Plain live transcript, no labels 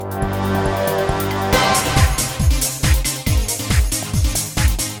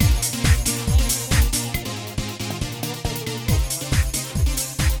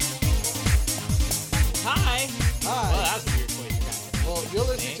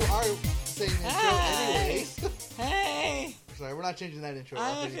to our same intro anyways. Hey! Sorry, we're not changing that intro.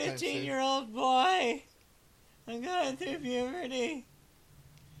 I'm a up anytime soon. 15-year-old boy. I'm going through puberty.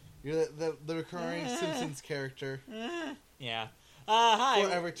 You're the recurring Simpsons character. Yeah. Hi.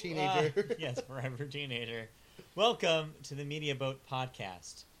 Forever teenager. Yes, forever teenager. Welcome to the Media Boat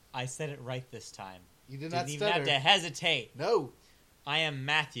Podcast. I said it right this time. You did not Didn't even have stutter. to hesitate. No. I am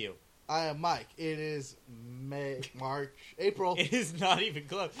Matthew. I am Mike. It is March, April. It is not even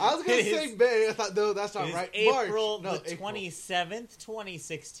close. I was going to It say is- May. I thought, no, that's not It is right. April March. the 27th,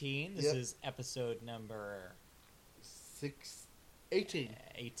 2016. This Yep. is episode number 18.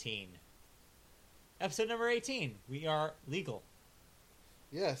 18. Episode number 18. We are legal.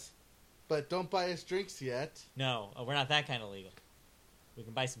 Yes. But don't buy us drinks yet. No, we're not that kind of legal. We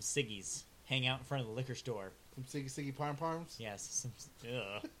can buy some ciggies, hang out in front of the liquor store. Some Siggy Parm Parms. Yes,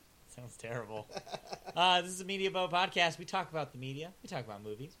 ugh, sounds terrible. This is a Media Boat Podcast. We talk about the media. We talk about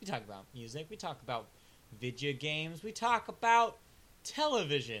movies. We talk about music. We talk about video games. We talk about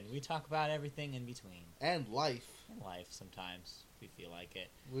television. We talk about everything in between. And life. And life sometimes, if we feel like it.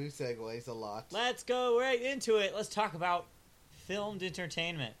 We segues a lot. Let's go right into it. Let's talk about filmed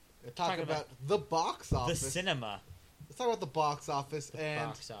entertainment. Talk about the box office. The cinema. Let's talk about the box office The and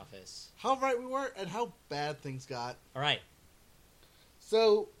box office. how right we were and how bad things got. All right.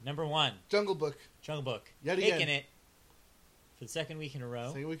 So, Number one, Jungle Book, Jungle Book. Yet Taking again. it for the second week in a row.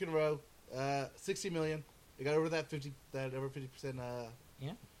 second week in a row, 60 million. It got over that 50%.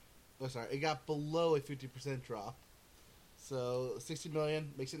 Yeah. Oh, sorry. It got below a 50% drop. So 60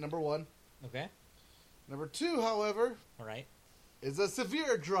 million makes it number one. Okay. Number two, however, All right. is a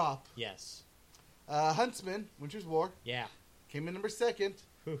severe drop. Yes. Huntsman, Winter's War, Yeah. came in number second.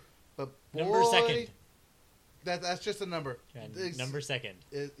 Whew. But Number boy, second. That's just a number. Yeah, number second.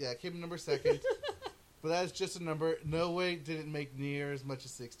 It came in number second. But that's just a number. No way did it make near as much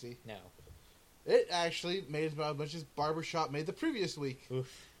as 60. No. It actually made about as much as Barbershop made the previous week.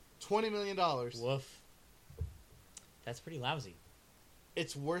 Oof. $20 million. Woof. That's pretty lousy.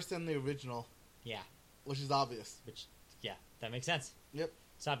 It's worse than the original, Yeah. which is obvious. Which, yeah, that makes sense. Yep.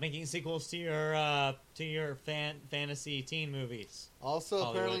 Stop making sequels to your fantasy teen movies. Also,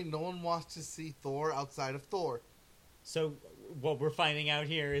 Hollywood. apparently, no one wants to see Thor outside of Thor. So, what we're finding out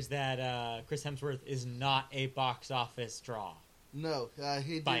here is that Chris Hemsworth is not a box office draw No,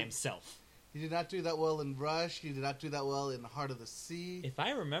 he by did. himself. He did not do that well in Rush. He did not do that well in Heart of the Sea. If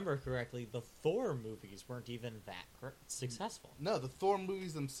I remember correctly, the Thor movies weren't even that successful. No, the Thor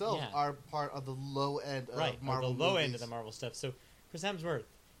movies themselves Yeah. are part of the low end of Right, Marvel or the low end movies. of the Marvel stuff. So Chris Hemsworth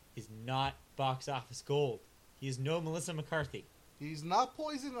is not box office gold. He is no Melissa McCarthy. He's not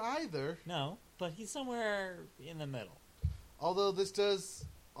Poison either, No, but he's somewhere in the middle. although this does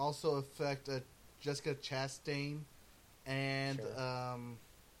also affect Jessica Chastain and Sure.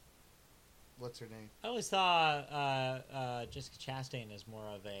 what's her name? I always thought Jessica Chastain is more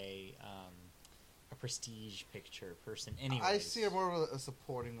of a prestige picture person. Anyways, I see her more of a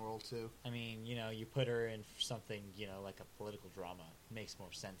supporting role too. I mean, you put her in something, like a political drama. Makes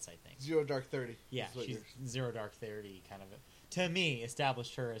more sense, I think. Zero Dark 30. Yeah, is what she's you're- Zero Dark 30 kind of. To me,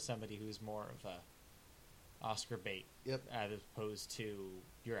 established her as somebody who's more of a Oscar bait, Yep. as opposed to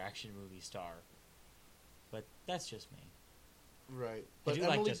your action movie star. But that's just me. Right. I do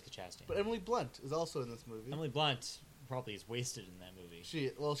like Jessica Chastain. But Emily Blunt is also in this movie. Emily Blunt probably is wasted in that movie.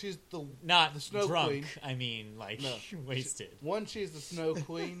 She's the Not the Snow drunk. Queen. I mean, like No. wasted. One, she's the Snow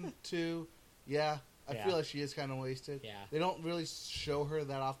Queen. Two, I Yeah. feel like she is kind of wasted. Yeah. They don't really show her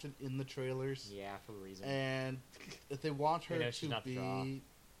that often in the trailers. Yeah, for a reason. And if they want her You know, she's to not the be, draw.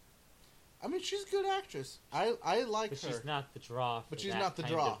 I mean, she's a good actress. I like but her. she's not the draw. For But she's that not the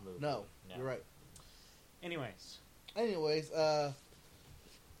kind draw. of movie. No, you're right. Anyways, Anyways,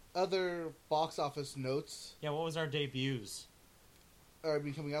 other box office notes yeah. What was our debuts? are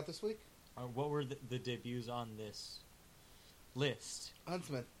coming out this week. What were the debuts on this list?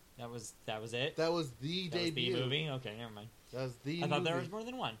 Huntsman. That was it. That was the That was debut. the movie. Okay, never mind. That was the I thought there movie. was more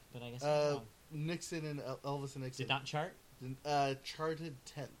than one, but I guess I was wrong. Nixon and Elvis and Nixon Did not chart. charted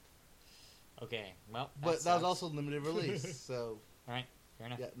 10th. Okay, well, But that was also limited release, so all right. Fair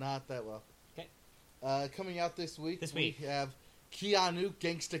enough. yeah, not that well. Okay. Coming out this week, This week. we have Keanu,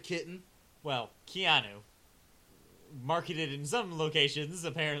 Gangsta Kitten. Well, Keanu, marketed in some locations,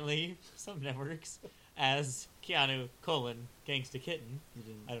 apparently, some networks, as Keanu, Gangsta Kitten.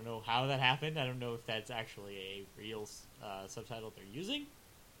 I don't know how that happened. I don't know if that's actually a real subtitle they're using.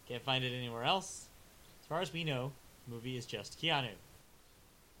 Can't find it anywhere else. As far as we know, the movie is just Keanu.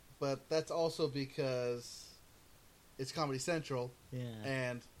 But that's also because it's Comedy Central, Yeah.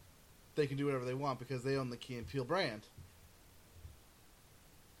 and they can do whatever they want because they own the Key and Peele brand.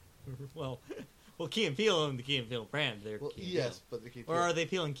 well, Key and Peele own the Key and Peele brand. They're Well, Key and yes, Peele. but they keep. Or are they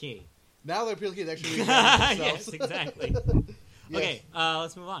Peele and Key? Now they're Peele Key. They actually Yes, exactly. Yes. Okay,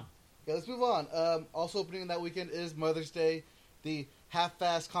 let's move on. Yeah, let's move on. Also opening that weekend is Mother's Day, the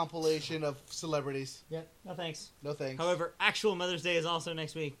half-fast compilation of celebrities. Yeah, no thanks. No thanks. However, actual Mother's Day is also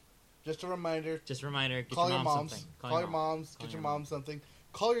next week. Just a reminder. Just a reminder, get Call your your mom moms. something. Call your moms. Get your mom something.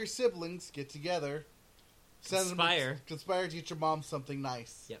 Call your siblings. Get together. Conspire to get your mom something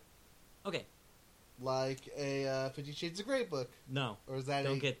nice. Yep. Okay. Like a 50 Shades of Grey book. No. Or is that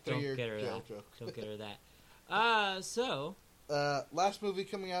Don't a get her that. joke? Don't get her that. So. Last movie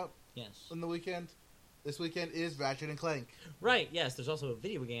coming out Yes. on the weekend. This weekend is Ratchet and Clank. Right. Yes. There's also a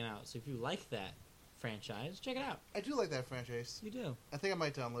video game out. So if you like that franchise, check it out. I do like that franchise. You do. I think I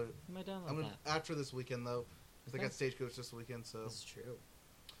might download it. You might download I'm gonna, that. after this weekend though, because Okay. I got Stagecoach this weekend. So. This is true.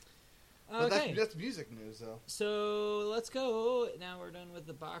 But Okay. that's music news though. So let's go. Now we're done with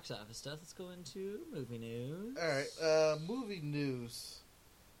the box office stuff. Let's go into movie news. All right, movie news.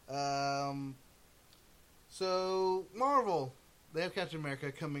 So Marvel, they have Captain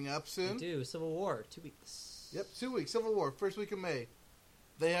America coming up We soon. do. Civil War, 2 weeks. Yep, 2 weeks. Civil War, first week of May.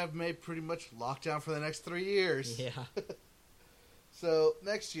 They have May pretty much locked down for the next 3 years. Yeah. So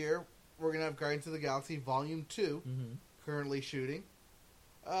next year we're gonna have Guardians of the Galaxy Volume 2, Mm-hmm. currently shooting.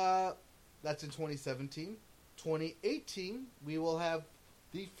 That's in 2017. 2018, we will have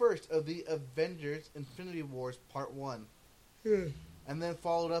the first of the Avengers Infinity Wars Part 1. And then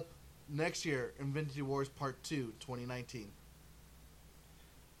followed up next year, Infinity Wars Part 2, 2019.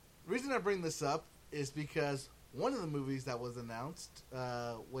 The reason I bring this up is because one of the movies that was announced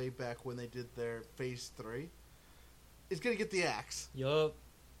way back when they did their Phase 3 is going to get the axe. Yup.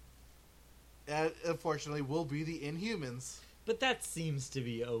 And unfortunately, will be the Inhumans. But that seems to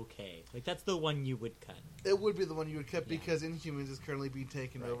be okay. Like, that's the one you would cut. It would be the one you would cut Yeah. because Inhumans is currently being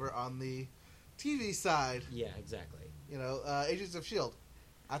taken Right. over on the TV side. Yeah, exactly. You know, Agents of S.H.I.E.L.D.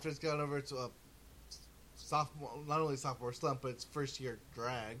 After it's gone over to a sophomore, not only sophomore slump, but its first year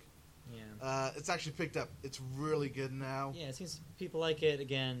drag. Yeah. It's actually picked up. It's really good now. Yeah, it seems people like it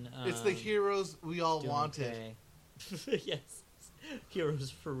again. It's the heroes we all doing wanted. okay. Yes. Heroes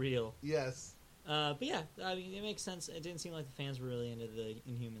for real. Yes. But yeah, I mean, it makes sense. It didn't seem like the fans were really into the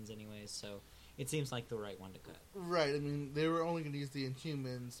Inhumans anyways, so it seems like the right one to cut. Right. I mean, they were only going to use the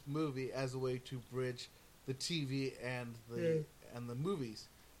Inhumans movie as a way to bridge the TV and the movies.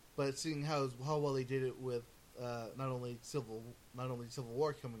 But seeing how well they did it with not only Civil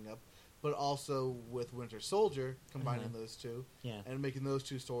War coming up, but also with Winter Soldier, combining those two, Yeah. and making those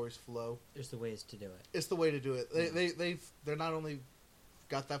two stories flow. There's the ways to do it. It's the way to do it. They're not only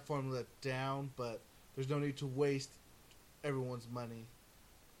got that formula down, but there's no need to waste everyone's money.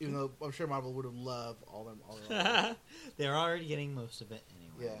 Even though I'm sure Marvel would have loved all their They're already getting most of it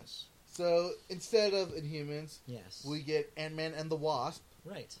anyways. Yeah. So instead of Inhumans, Yes. we get Ant-Man and the Wasp,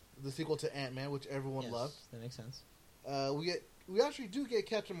 Right. the sequel to Ant-Man, which everyone Yes, loved. that makes sense. We actually do get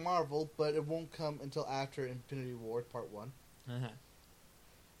Captain Marvel, but it won't come until after Infinity War Part 1. Uh-huh.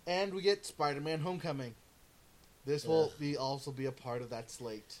 And we get Spider-Man Homecoming. This will also be a part of that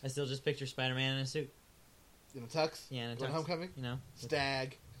slate. I still just picture Spider-Man in a suit. In a tux? Yeah, in a Going tux. Homecoming? You know?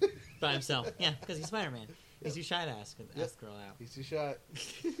 Stag. By himself. Yeah, because he's Spider-Man. He's too shy to ask the girl out. He's too shy.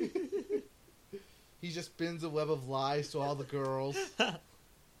 He just spins a web of lies to all the girls.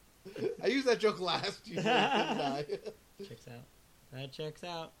 I used that joke last year. Didn't I? Checks out. That checks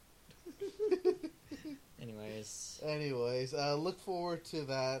out. Anyways. Look forward to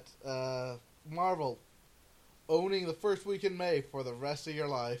that. Marvel owning the first week in May for the rest of your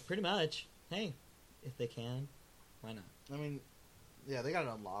life. Pretty much. Hey, if they can, why not? I mean, yeah, they got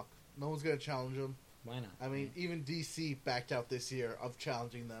it unlock. No one's gonna challenge them. Why not? I mean, even DC backed out this year of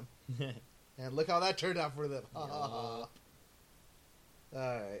challenging them, and look how that turned out for them. All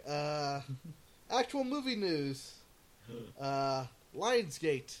right. Actual movie news.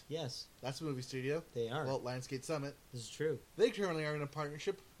 Lionsgate. Yes, That's a movie studio. they are. Well, Lionsgate Summit. This is true. They currently are in a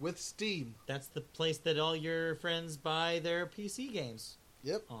partnership with Steam. That's the place that all your friends buy their PC games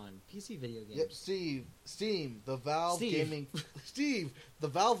Yep. on. PC video games. Yep. Steam, the Valve Steve. gaming. Steve, the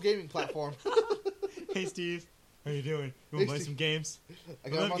Valve gaming platform. Hey, Steve. How you doing? You Hey, want to buy Steve. some games? I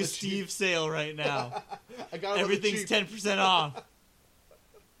I'm got him having on a the Steve cheap. sale right now. I got him Everything's on the cheap. 10% off.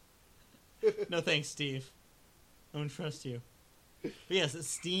 No thanks, Steve. I don't trust you. But yes, it's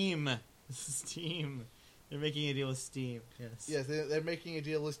Steam. This is Steam. They're making a deal with Steam. Yes. Yes, they're making a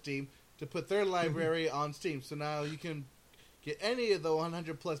deal with Steam to put their library on Steam. So now you can get any of the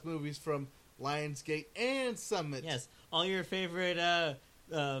 100 plus movies from Lionsgate and Summit. Yes. All your favorite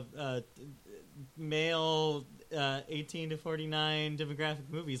male 18 to 49 demographic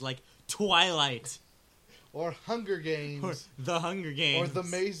movies like Twilight Or Hunger Games. or The Hunger Games Or The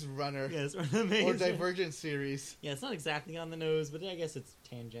Maze Runner. Yes, or The Maze Or Runner. Divergent series. Yeah, it's not exactly on the nose, but I guess it's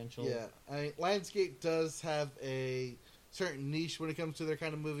tangential. Yeah. I mean, Lionsgate does have a certain niche when it comes to their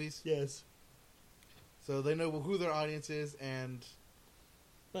kind of movies. Yes. So they know who their audience is, and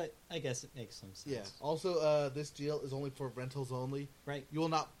But I guess it makes some sense. yeah. Also, this deal is only for rentals only. Right. You will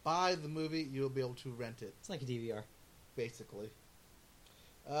not buy the movie. You will be able to rent it, It's like a DVR. basically.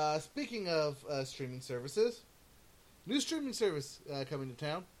 Speaking of streaming services, new streaming service coming to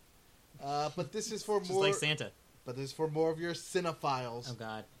town. But this is for Just more. like Santa. But this is for more of your cinephiles. Oh,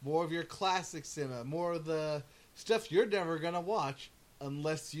 God. More of your classic cinema. More of the stuff you're never gonna watch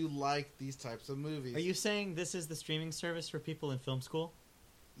unless you like these types of movies. Are you saying this is the streaming service for people in film school?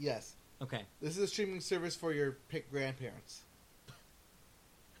 Yes. Okay. This is a streaming service for your pick grandparents.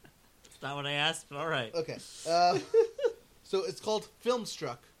 That's not what I asked, but alright. Okay. So it's called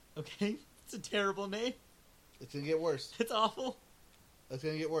Filmstruck. Okay. It's a terrible name. It's gonna get worse. It's awful. It's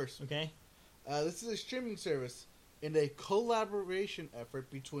gonna get worse. Okay. This is a streaming service in a collaboration effort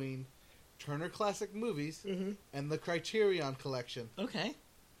between Turner Classic Movies and the Criterion Collection. Okay.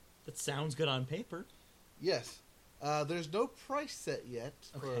 That sounds good on paper. Yes. There's no price set yet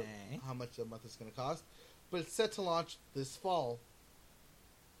for Okay. how much a month it's going to cost, but it's set to launch this fall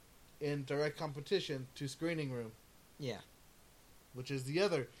in direct competition to Screening Room, Yeah. which is the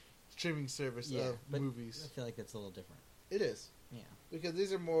other streaming service Yeah, of but movies. I feel like that's a little different. It is. Yeah. Because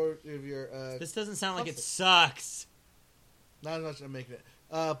these are more of your... This doesn't sound like it classic. sucks. Not as much I'm making it.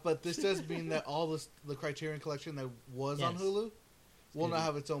 But this does mean that all the Criterion Collection that was on Yes. Hulu will gonna now be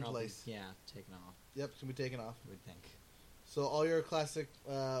have its own probably- place. Yeah, taken off, Yep, it's going to be taken off. I would think. So all your classic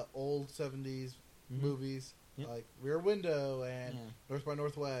old 70s Mhm. movies, Yep. like Rear Window and Yeah. North by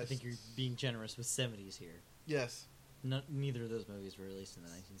Northwest. I think you're being generous with 70s here. Yes. Neither of those movies were released in the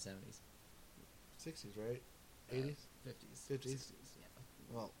 1970s. 60s, right? 80s? 50s. 50s? 60s,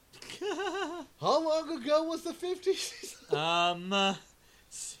 Well, yeah. how long ago was the 50s?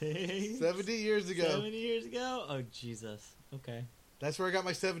 70 years ago. 70 years ago? Oh, Jesus. Okay. That's where I got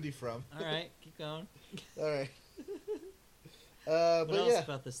my 70 from. All right, keep going. All right. What But else yeah.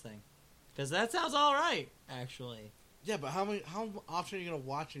 about this thing? Because that sounds all right, actually. Yeah, but how often are you going to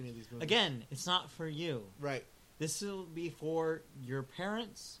watch any of these movies? Again, it's not for you. Right. This will be for your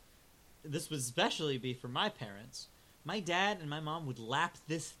parents. This would especially be for my parents. My dad and my mom would lap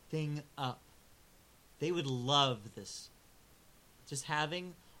this thing up. They would love this. Just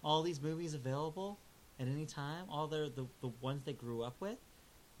having all these movies available at any time, all the ones they grew up with,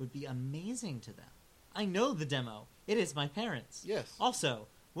 would be amazing to them. I know the demo. It is my parents. Yes. Also,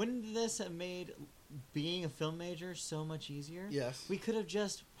 wouldn't this have made being a film major so much easier? Yes. We could have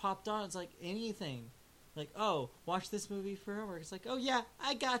just popped on. It's like anything. Like, oh, watch this movie for homework. It's like, oh yeah,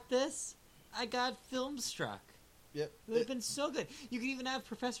 I got this. I got Filmstruck. Yep. It would have been so good. You could even have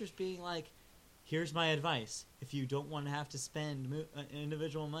professors being like, here's my advice. If you don't want to have to spend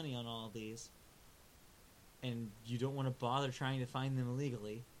individual money on all of these, and you don't want to bother trying to find them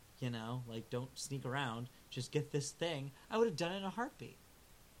illegally, like, don't sneak around, just get this thing. I would have done it in a heartbeat.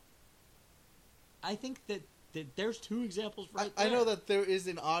 I think that there's two examples right there. I know that there is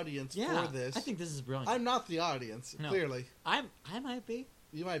an audience Yeah, for this. I think this is brilliant. I'm not the audience, No. clearly. I might be.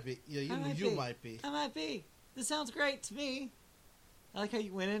 You might be. Yeah, I might you be. might be. I might be. This sounds great to me. I like how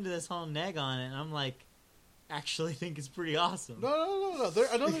you went into this whole neg on it, and I'm like, actually think it's pretty awesome. No.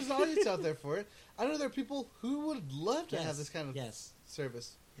 I know there's an audience out there for it. I know there are people who would love to have this kind of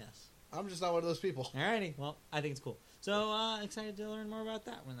service. Yes. I'm just not one of those people. Alrighty. Well, I think it's cool. So, excited to learn more about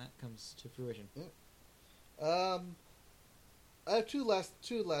that when that comes to fruition. I have two last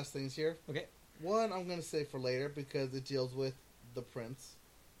things here. Okay. One I'm going to save for later because it deals with the Prince.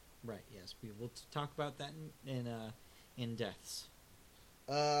 Right. Yes. We will talk about that in deaths.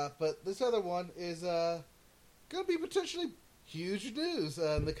 But this other one is going to be potentially huge news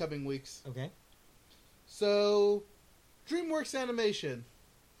in the coming weeks. Okay. So, DreamWorks Animation.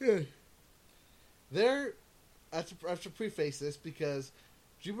 They're I have to preface this because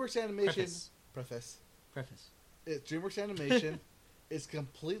DreamWorks Animation Preface. DreamWorks Animation is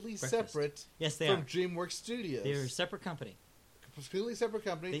completely separate Yes, they from are. DreamWorks Studios. They're a separate company. Completely separate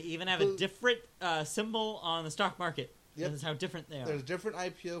company. They even have a different symbol on the stock market. Yep. That's how different they are. There's a different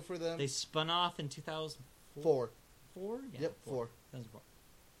IPO for them. They spun off in 2004. 4? Yeah, Yep, 4. 2004.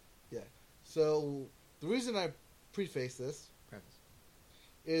 Yeah. So the reason I preface this Preface.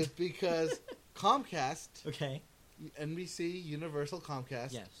 is because Comcast, Okay. NBC Universal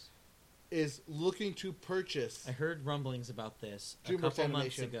Comcast, Yes. is looking to purchase. I heard rumblings about this a DreamWorks couple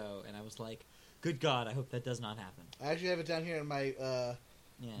months Animation. ago, and I was like, Good God, I hope that does not happen. I actually have it down here in my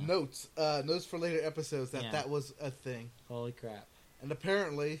Yeah. notes for later episodes that was a thing. Holy crap. And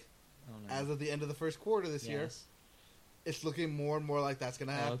apparently, Oh, no. as of the end of the first quarter this year, Yes. it's looking more and more like that's going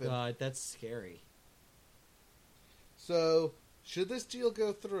to Oh, happen. God, that's scary. So, should this deal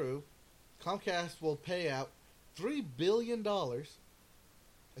go through, Comcast will pay out $3 billion. I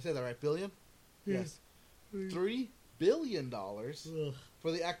said that right, billion? Yeah. Yes. $3 billion Ugh.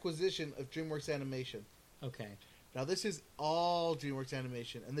 for the acquisition of DreamWorks Animation. Okay. Now, this is all DreamWorks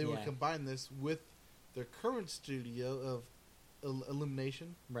Animation, and they would Yeah. combine this with their current studio of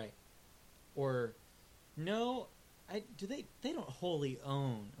Illumination. Right. Or, no, they don't wholly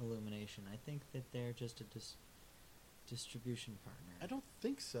own Illumination. I think that they're just a distribution partner. I don't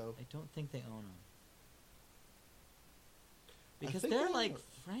think so. I don't think they own them. I Because think they're they like own-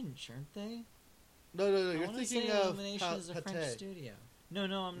 French, aren't they? No, I you're wanna thinking say of Illumination is a French studio. No,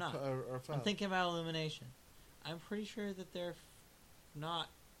 I'm not. Or I'm thinking about Illumination. I'm pretty sure that they're not.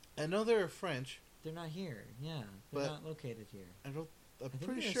 I know they're French. They're not here. Yeah, they're But- not located here. I'm I think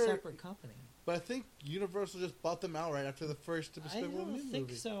pretty they're sure, a separate company. but I think Universal just bought them out right after the first I Despicable don't Me think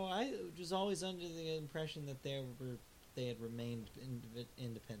movie. so. I was always under the impression that they had remained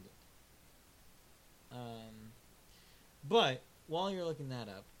independent. But while you're looking that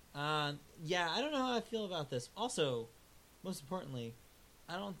up, yeah, I don't know how I feel about this. Also, most importantly,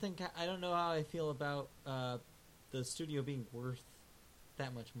 I don't know how I feel about the studio being worth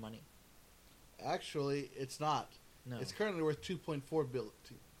that much money. Actually, it's not. No. It's currently worth $2.4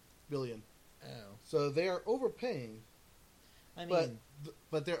 billion. Oh. So they are overpaying, I mean,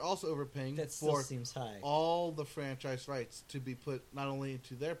 but they're also overpaying that still for seems high. all the franchise rights to be put not only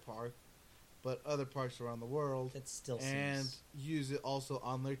into their park, but other parks around the world, That still and seems... use it also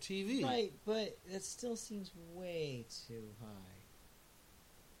on their TV. Right, but that still seems way too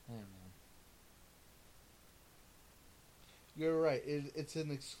high. I don't know. You're right. It's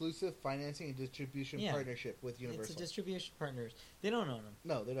an exclusive financing and distribution Yeah. partnership with It's Universal. a distribution partners. They don't own them.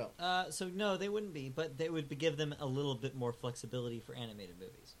 No, they don't. So no, they wouldn't be, but they would give them a little bit more flexibility for animated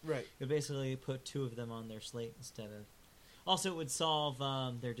movies. Right. It would basically put two of them on their slate instead of... Also, it would solve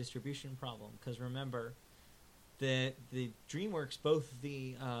their distribution problem, because remember, the DreamWorks, both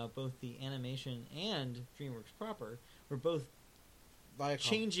the animation and DreamWorks proper, were both Viacom.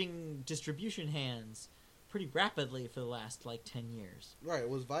 changing distribution hands pretty rapidly for the last, 10 years. Right. It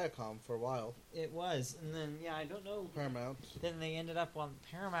was Viacom for a while. It was, and then, I don't know... Paramount. Then they ended up on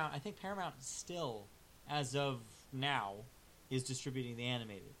Paramount. I think Paramount still, as of now, is distributing the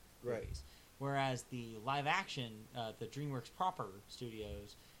animated Right. movies. Whereas the live action, the DreamWorks proper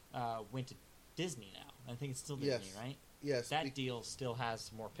studios, went to Disney now. I think it's still Disney, Yes. right? Yes. That deal still has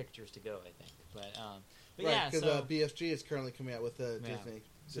more pictures to go, I think. But right, yeah, because so, BFG is currently coming out with Yeah. Disney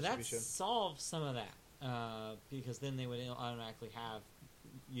so that distribution. solves some of that. Because then they would automatically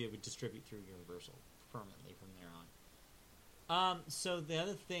would distribute through Universal permanently from there on. So the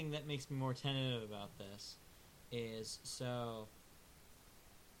other thing that makes me more tentative about this is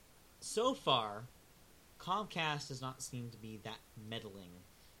so far, Comcast does not seem to be that meddling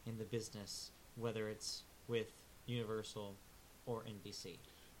in the business, whether it's with Universal or NBC.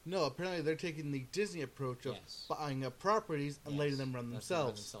 No, apparently they're taking the Disney approach of Yes. buying up properties and letting them run That's them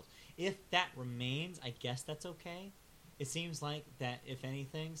themselves. If that remains, I guess that's okay. It seems like that, if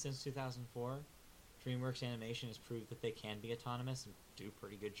anything, since 2004, DreamWorks Animation has proved that they can be autonomous and do a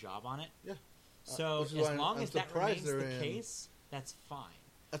pretty good job on it. Yeah. So Which is as why long I'm as that surprised remains the they're in- case, that's fine.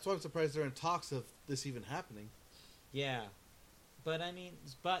 That's why I'm surprised they're in talks of this even happening. Yeah, but I mean,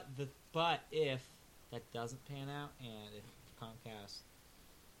 but if that doesn't pan out and if Comcast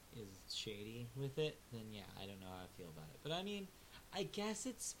is shady with it, then yeah, I don't know how I feel about it. But I mean, I guess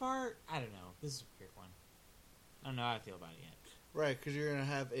it's smart. I don't know. This is a weird one. I don't know how I feel about it yet. Right, because you're going to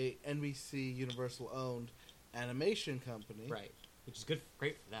have a NBC Universal-owned animation company. Right, which is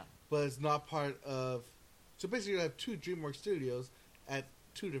great for them. But it's not part of... So basically you have two DreamWorks studios at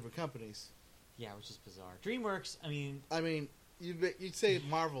two different companies. Yeah, which is bizarre. DreamWorks, I mean, I mean, you'd say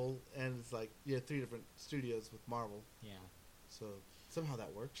Marvel, and it's like you have three different studios with Marvel. yeah. So somehow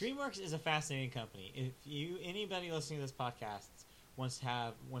that works. DreamWorks is a fascinating company. If anybody listening to this podcast wants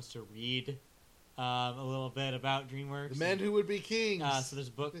to read a little bit about DreamWorks, The Men Who Would Be Kings. so there's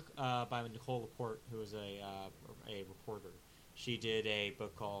a book by Nicole Laporte, who is a reporter. She did a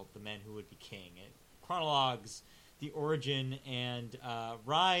book called The Men Who Would Be King. It chronologues the origin and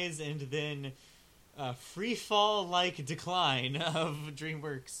rise and then free fall like decline of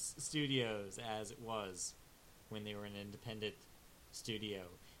DreamWorks Studios as it was when they were an independent studio.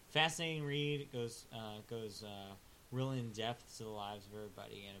 Fascinating read. It goes real in depth to the lives of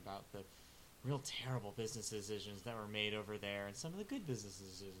everybody and about real terrible business decisions that were made over there and some of the good business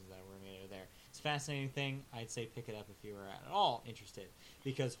decisions that were made over there. It's a fascinating thing. I'd say pick it up if you were at all interested,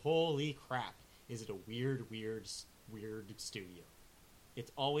 because holy crap, is it a weird studio.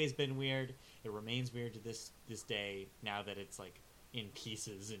 It's always been weird. It remains weird to this day, now that it's like in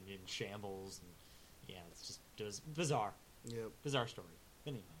pieces and in shambles. And yeah, it's just bizarre. Yep. Bizarre story.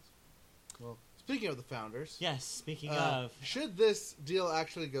 But anyways. Well, speaking of the founders. Yes, speaking of. Should this deal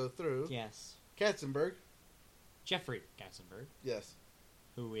actually go through? Yes. Katzenberg. Jeffrey Katzenberg. Yes.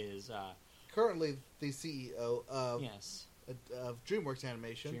 Who is. Currently the CEO of. Yes. Of DreamWorks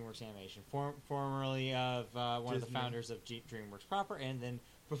Animation. DreamWorks Animation. Formerly of one of the Disney. founders of DreamWorks proper, and then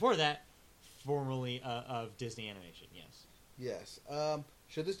before that, formerly of Disney Animation, yes. Yes.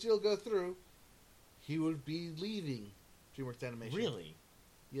 Should this deal go through, he would be leaving DreamWorks Animation. Really?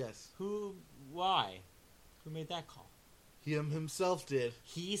 Yes. Why? Who made that call? He himself did.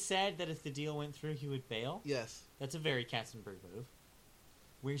 He said that if the deal went through, he would bail? Yes. That's a very Katzenberg move.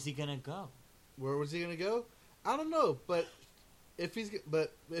 Where's he gonna go? Where was he going to go? I don't know, but if he's going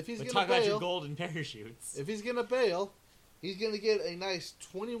to talk about your bail, golden parachutes. if he's going to bail, he's going to get a nice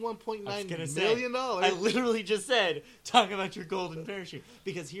 $21.9 million. I literally just said, talk about your golden parachute.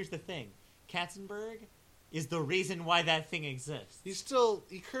 Because here's the thing. Katzenberg is the reason why that thing exists.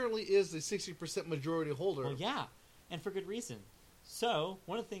 He currently is the 60% majority holder. Well, yeah, and for good reason. So,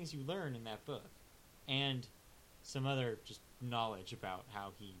 one of the things you learn in that book, and some other just knowledge about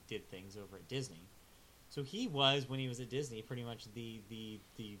how he did things over at Disney. So he was, when he was at Disney, pretty much the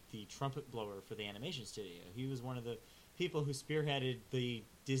trumpet blower for the animation studio. He was one of the people who spearheaded the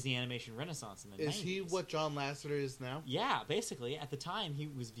Disney animation renaissance in the 90s. Is he what John Lasseter is now? Yeah, basically. At the time, he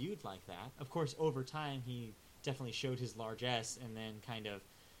was viewed like that. Of course, over time, he definitely showed his largesse and then kind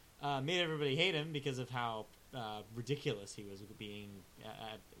of made everybody hate him because of how ridiculous he was being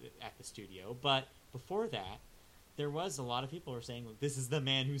at the studio. But before that, there was a lot of people who were saying, this is the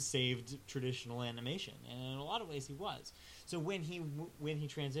man who saved traditional animation. And in a lot of ways, he was. So when he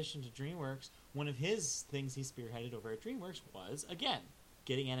transitioned to DreamWorks, one of his things he spearheaded over at DreamWorks was, again,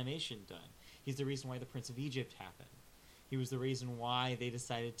 getting animation done. He's the reason why The Prince of Egypt happened. He was the reason why they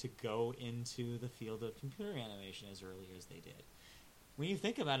decided to go into the field of computer animation as early as they did. When you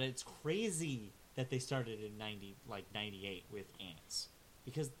think about it, it's crazy that they started in 98 with Ants.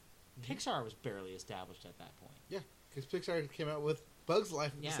 Because Pixar was barely established at that point. Yeah, because Pixar came out with Bug's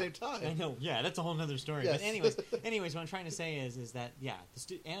Life at the same time. I know. Yeah, that's a whole other story. Yes. But anyways, what I'm trying to say is that the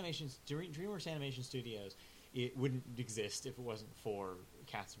DreamWorks Animation Studios, it wouldn't exist if it wasn't for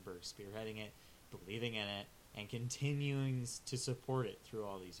Katzenberg spearheading it, believing in it, and continuing to support it through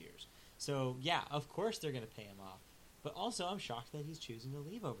all these years. So yeah, of course they're going to pay him off. But also, I'm shocked that he's choosing to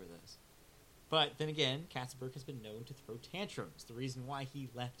leave over this. But then again, Katzenberg has been known to throw tantrums. The reason why he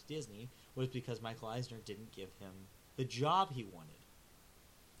left Disney was because Michael Eisner didn't give him the job he wanted.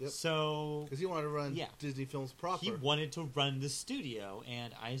 Yep. So because he wanted to run Disney Films proper. He wanted to run the studio,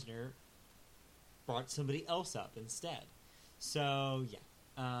 and Eisner brought somebody else up instead. So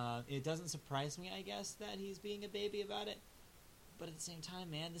yeah, it doesn't surprise me, I guess, that he's being a baby about it. But at the same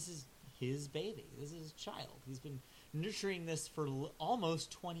time, man, this is his baby. This is his child. He's been nurturing this for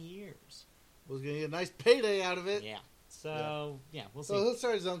almost 20 years. Was going to get a nice payday out of it. Yeah. So, yeah, we'll see. So he'll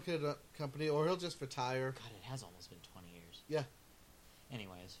start his own company, or he'll just retire. God, it has almost been 20 years. Yeah.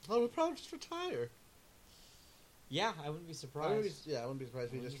 Anyways. Oh, he'll probably just retire. Yeah, I wouldn't be surprised. I wouldn't be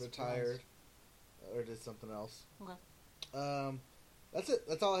surprised if he just retired or did something else. Okay. That's it.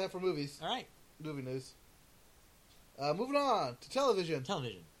 That's all I have for movies. All right. Movie news. Moving on to television.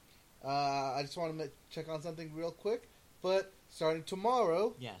 I just want to check on something real quick. But starting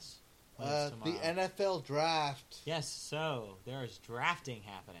tomorrow... Yes. The NFL draft. Yes, so there is drafting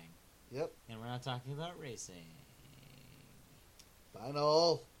happening. Yep. And we're not talking about racing.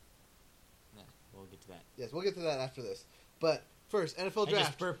 Final. No, we'll get to that. Yes, we'll get to that after this. But first, NFL draft. I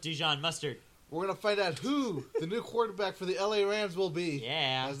just burped Dijon mustard. We're going to find out who the new quarterback for the LA Rams will be.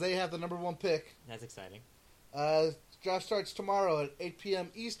 Yeah. As they have the number 1 pick. That's exciting. Draft starts tomorrow at 8 p.m.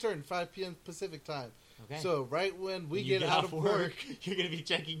 Eastern, 5 p.m. Pacific time. Okay. So right when we get out of work, you're going to be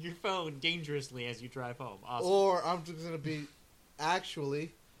checking your phone dangerously as you drive home. Awesome. Or I'm just going to be,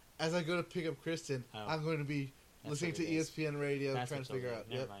 actually, as I go to pick up Kristen, I'm going to be listening to ESPN radio, trying to figure out.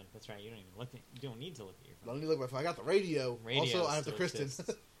 Never mind. That's right. You don't need to look at your phone. I don't need to look at my phone. I got the radio. Also, I have the Kristen.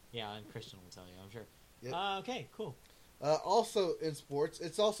 Yeah, and Kristen will tell you, I'm sure. Yep. Okay, cool. Also in sports,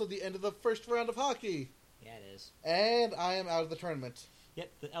 it's also the end of the first round of hockey. Yeah, it is. And I am out of the tournament.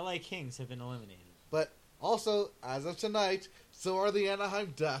 Yep, the LA Kings have been eliminated. But also, as of tonight, so are the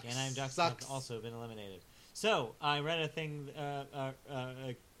Anaheim Ducks. Anaheim Ducks have also been eliminated. So, I read a thing,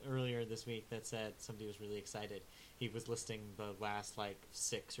 earlier this week that said somebody was really excited. He was listing the last like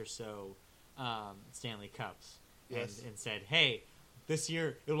 6 or so Stanley Cups, Yes. and said, "Hey, this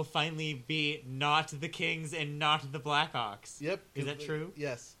year it will finally be not the Kings and not the Blackhawks." Yep. Is that true?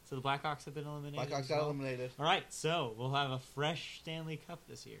 Yes. So the Blackhawks have been eliminated. Blackhawks as got well? eliminated. All right, so we'll have a fresh Stanley Cup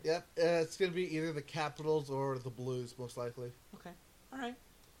this year. Yep. It's going to be either the Capitals or the Blues, most likely. Okay. All right.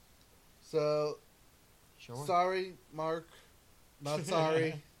 So, Sure. sorry, Mark. Not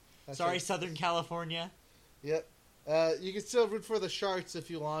sorry. That's Sorry, right. Southern California. Yep. You can still root for the Sharks if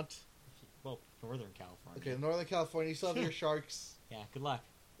you want. Well, Northern California. Okay, Northern California, you still have your Sharks, Yeah. Good luck.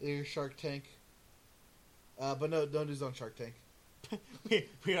 your Shark Tank. But no, don't do on Shark Tank.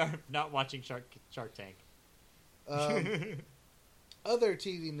 we are not watching Shark Tank. Other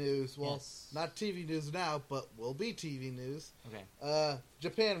TV news. Well, Yes. not TV news now, but will be TV news. Okay.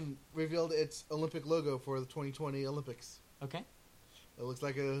 Japan revealed its Olympic logo for the 2020 Olympics. Okay. It looks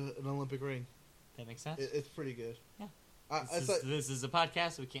like an Olympic ring. That makes sense. It's pretty good. Yeah. It's like, This is a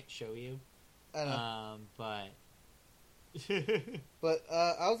podcast, so we can't show you. I know. But But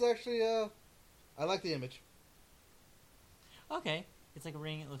I was actually I like the image. okay, it's like a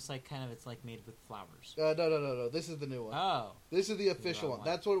ring. It looks like it's like made with flowers. No. This is the new one. Oh, This is the official wrong one.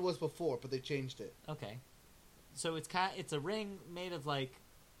 one. That's what it was before, but they changed it. okay. So it's a ring made of like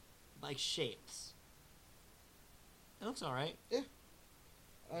shapes. It looks all right.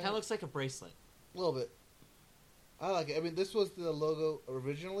 Kind of looks like a bracelet. A little bit. I like it. I mean, this was the logo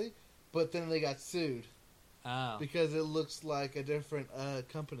originally, but then they got sued Oh, because it looks like a different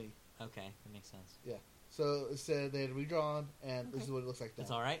company. okay, that makes sense. So it said they had redrawn, and this Okay. is what it looks like now.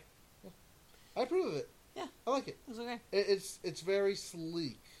 That's all right. I approve of it. Yeah. I like it. It's okay. It's very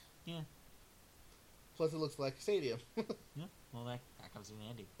sleek. Yeah. Plus, it looks like a stadium. Yeah. Well, that comes in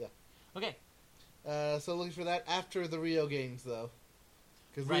handy. Yeah. Okay. So looking for that after the Rio games, though,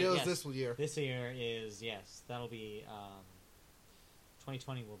 because Right, Rio's yes. this year. This year is that'll be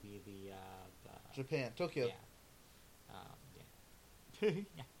 2020 will be the Japan, Tokyo. Yeah. Yeah.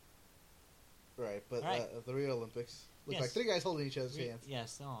 Yeah. Right, but All right. the Rio Olympics look Yes. like 3 guys holding each other's hands.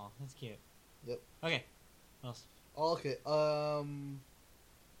 Yes. Oh, that's cute. Yep. Okay. What else? Okay.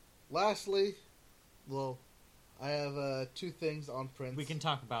 Lastly, well, I have 2 things on Prince. We can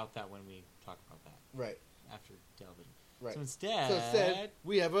talk about that when we talk about that Right. after television. Right. So instead, So instead,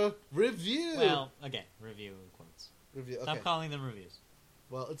 we have a review. well, again, review in quotes. Review. Okay. Stop calling them reviews.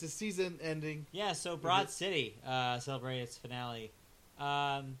 Well, it's a season ending. Yeah. So Broad City celebrated its finale.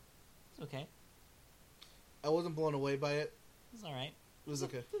 It's okay. I wasn't blown away by it. It's all right. It was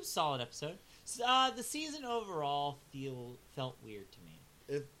okay. It was a solid episode. The season overall felt weird to me.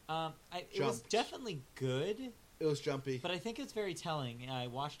 It It was jumped. definitely good, It was jumpy. but I think it's very telling. I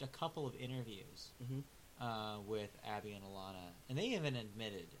watched a couple of interviews with Abby and Alana, and they even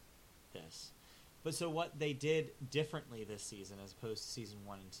admitted this. But so what they did differently this season, as opposed to season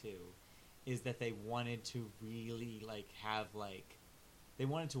 1 and 2, is that they wanted to really have they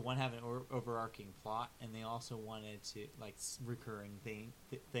wanted to have an overarching plot, and they also wanted to recurring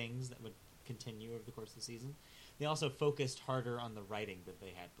things that would continue over the course of the season. They also focused harder on the writing than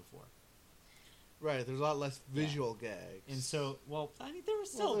they had before. Right. There's a lot less visual gags. And so, well, I mean, there was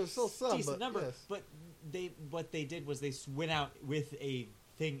Well, still, there was still some, decent but number. yes. But what they did was they went out with a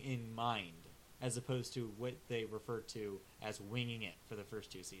thing in mind, as opposed to what they referred to as winging it for the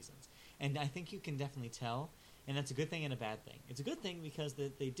first 2 seasons. And I think you can definitely tell, and that's a good thing and a bad thing. It's a good thing because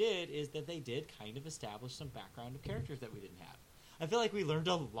that they did kind of establish some background of characters that we didn't have. I feel like we learned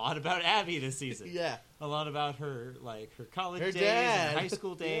a lot about Abby this season. Yeah. A lot about her college Her days, dad. and her high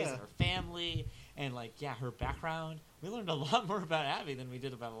school days, Yeah. and her family, and her background. We learned a lot more about Abby than we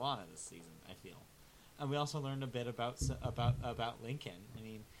did about Alana this season, I feel. And we also learned a bit about Lincoln. I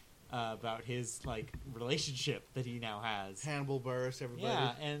mean, about his relationship that he now has. Hannibal Buress, everybody.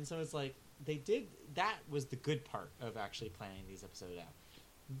 Yeah, and so it's that was the good part of actually planning these episodes out.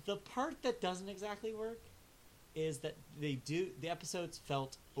 The part that doesn't exactly work is that the episodes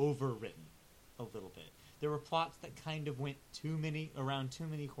felt overwritten a little bit. There were plots that kind of went around too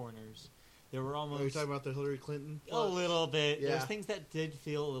many corners. There were almost Are you talking about the Hillary Clinton? a plot? little bit. Yeah. There's things that did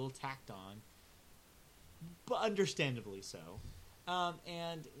feel a little tacked on, but understandably so.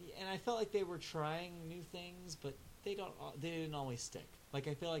 And I felt like they were trying new things, but they didn't always stick. I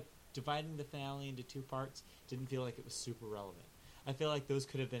feel like dividing the finale into 2 parts didn't feel like it was super relevant. I feel like those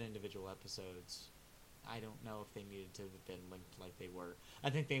could have been individual episodes. I don't know if they needed to have been linked like they were. I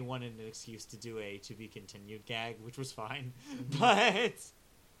think they wanted an excuse to do a to be continued gag, which was fine, but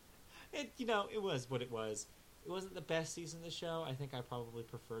it was what it was. It wasn't the best season of the show. I think I probably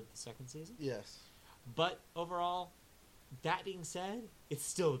preferred the second season. Yes. But overall, That being said, it's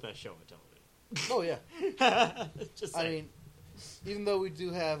still the best show on television. Oh yeah. Just I saying. mean, even though we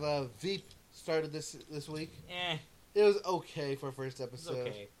do have Veep started this week, Eh, it was okay for first it's episode.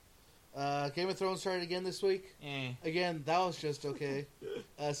 okay. Game of Thrones started again this week. Eh, Again, that was just okay.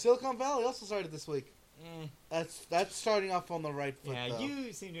 Silicon Valley also started this week. eh. That's starting off on the right foot. Yeah, though.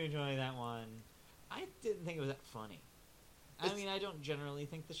 you seem to enjoy that one. I didn't think it was that funny. I It's- mean, I don't generally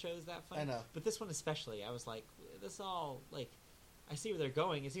think the show's that funny. I know. But this one especially, I was like, this all, like, I see where they're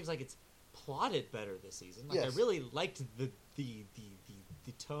going. It seems like it's plotted better this season. Like, Yes. I really liked the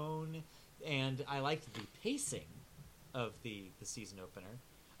tone, and I liked the pacing of the season opener.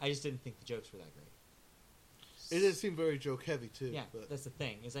 I just didn't think the jokes were that great. It did seem very joke heavy too. Yeah, but that's the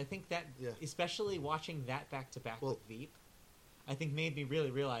thing. Is I think that, Yeah. especially watching that back to back Well- with Veep, I think made me really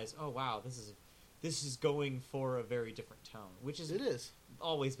realize, oh wow, this is going for a very different tone, which is it is.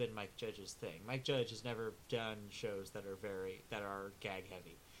 always been Mike Judge's thing. Mike Judge has never done shows that are gag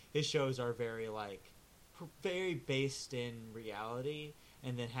heavy. His shows are very very based in reality,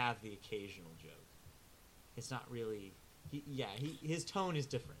 and then have the occasional joke. It's not really. His tone is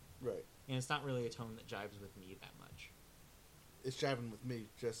different, Right. and it's not really a tone that jives with me that much. It's driving with me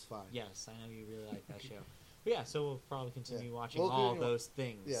just fine. Yes, I know you really like that show. But yeah, so we'll probably continue Yeah. watching We'll all continue those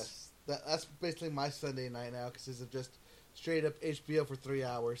things. Yes. That's basically my Sunday night now because it's just straight up HBO for 3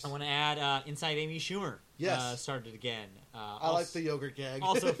 hours. I want to add Inside Amy Schumer. Yes. Started again. I like the yogurt gag.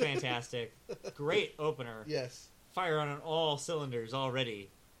 Also fantastic. Great opener. Yes. Fire on all cylinders already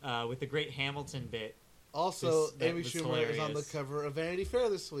with the great Hamilton bit. Also, That Amy was Schumer is on the hilarious. cover of Vanity Fair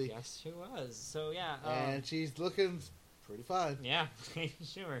this week. Yes, she was. So yeah. And she's looking pretty fine. Yeah, Amy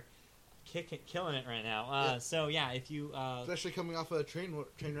Schumer. Killing it right now. Yeah. So yeah, if you Especially coming off a train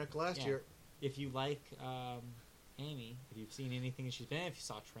wreck last Yeah. year. if you like Amy, if you've seen anything that she's been in, if you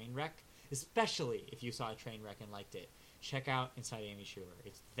saw Trainwreck, especially if you saw Trainwreck and liked it, check out Inside Amy Schumer.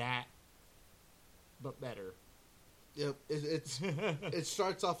 It's that, but better. Yep. It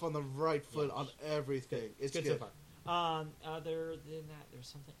starts off on the right foot Yeah. on everything. It's good good. so far. Other than that, there's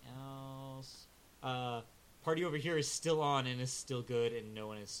something else. Party Over Here is still on and is still good, and no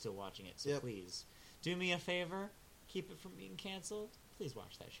one is still watching it. So Yep. please do me a favor, keep it from being canceled. Please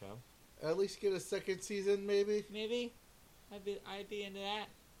watch that show. At least get a second season, maybe. Maybe I'd be into that.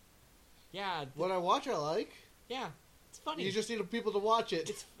 Yeah, What I watch, I like. yeah, it's funny. You just need people to watch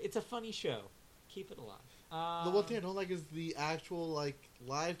it. It's a funny show. Keep it alive. The one thing I don't like is the actual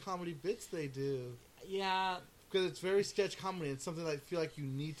live comedy bits they do Yeah, because it's very sketch comedy. It's something that I feel like you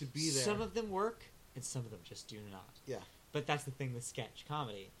need to be there. some of them work and some of them just do not. Yeah. But that's the thing with sketch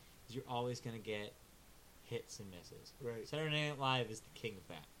comedy is you're always going to get hits and misses. Right. Saturday Night Live is the king of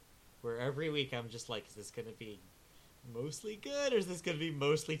that. Where every week I'm just like, is this going to be mostly good or is this going to be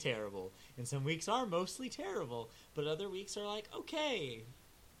mostly terrible? And some weeks are mostly terrible, but other weeks are like, okay,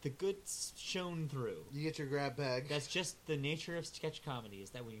 the good's shown through. You get your grab bag. That's just the nature of sketch comedy, is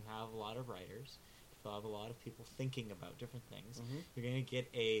that when you have a lot of writers, you have a lot of people thinking about different things, Mhm. you're going to get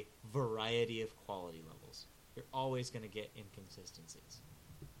a variety of quality levels. You're always going to get inconsistencies.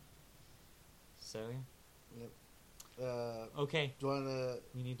 So, yeah. Okay, Do you want to?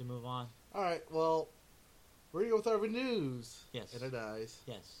 we need to move on. All right. Well, we're gonna go with our news. Yes. And it dies.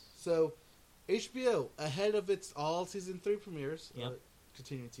 Yes. So, HBO ahead of its all season 3 premieres, Yep. or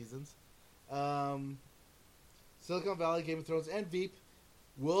continuing seasons. Silicon Valley, Game of Thrones, and Veep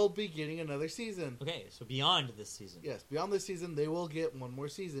will be getting another season. Okay, so beyond this season. Yes, beyond this season, they will get one more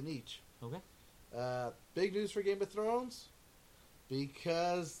season each. Okay. Big news for Game of Thrones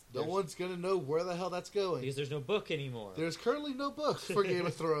because no There's- one's gonna know where the hell that's going. Because there's no book anymore. There's currently no books for Game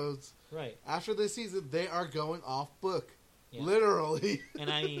of Thrones. Right. After this season, they are going off book, Yeah. literally. And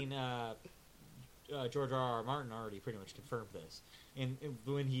I mean, George R.R. Martin already pretty much confirmed this. And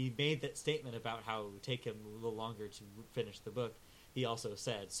when he made that statement about how it would take him a little longer to finish the book, he also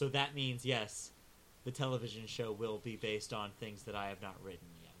said, so that means, yes, the television show will be based on things that I have not written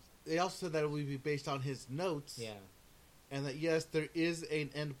yet. They also said that it will be based on his notes, Yeah. and that yes, there is an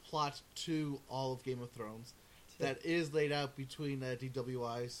end plot to all of Game of Thrones that is laid out between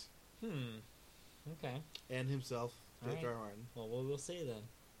DWI's Okay. and himself, George Alright. R. R. Martin. Well, we'll see then.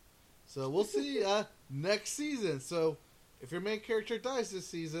 So we'll see next season. So if your main character dies this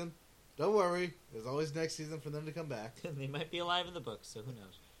season, don't worry. There's always next season for them to come back. They might be alive in the book, so who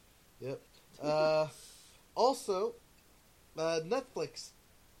knows? Yep. Also, Netflix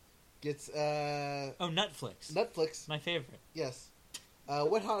gets Oh, Netflix. Netflix. My favorite. Yes.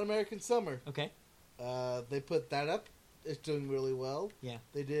 Wet Hot American Summer. Okay. They put that up. It's doing really well. Yeah.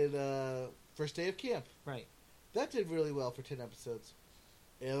 They did First Day of Camp. Right. That did really well for 10 episodes.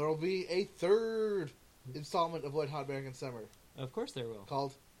 And there will be a third installment of Wet Hot American Summer Of course there will.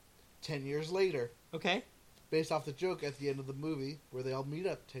 called 10 Years Later, Okay. based off the joke at the end of the movie where they all meet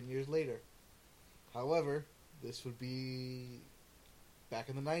up 10 years later. However, this would be back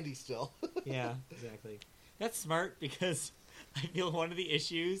in the 90s still. Yeah, exactly. That's smart because I feel one of the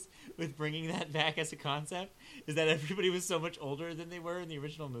issues with bringing that back as a concept is that everybody was so much older than they were in the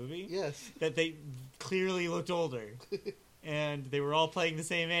original movie. Yes. That they clearly looked older. And they were all playing the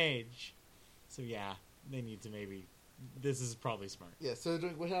same age. So yeah, they need to maybe... This is probably smart. Yeah, so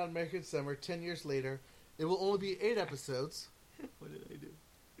doing Wet Hot American Summer 10 years later. It will only be 8 episodes. What did I do?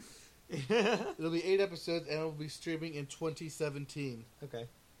 It'll be 8 episodes and it'll be streaming in 2017. Okay.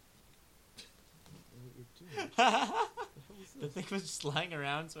 What are you doing? The thing was just lying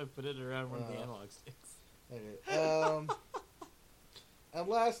around, so I put it around one of the Oh. analog sticks. Okay. And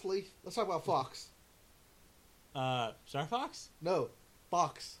lastly, let's talk about Fox. Star Fox? No,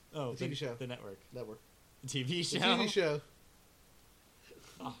 Fox. Oh, The TV show. The network. Network. The TV show? The TV show.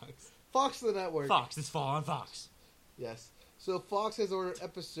 Fox. Fox the network. Fox. It's fall on Fox. Yes. So Fox has ordered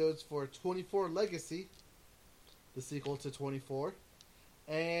episodes for 24 Legacy, the sequel to 24,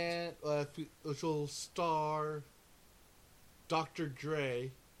 and which will star Dr.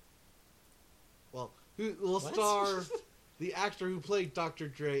 Dre. Well, who will What? star the actor who played Dr.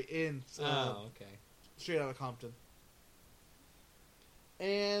 Dre in Okay. Straight Outta Compton.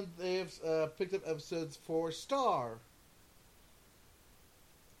 And they've picked up episodes for Star.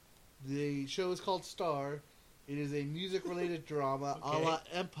 The show is called Star. It is a music-related drama a Okay. la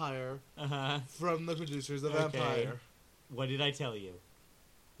Empire Uh-huh. from the producers of Okay. Empire. What did I tell you?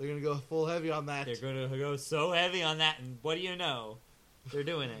 They're going to go full heavy on that. They're going to go so heavy on that, and what do you know? They're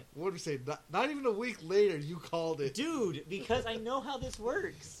doing it. What did we say? Not even a week later, you called it. Dude, because I know how this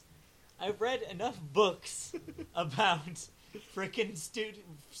works. I've read enough books about frickin'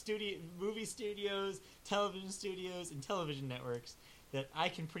 movie studios, television studios, and television networks that I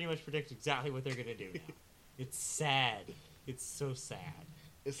can pretty much predict exactly what they're going to do now. It's sad. It's so sad.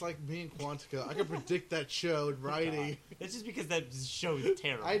 It's like me and Quantica. I can predict that show in writing. That's just because that show is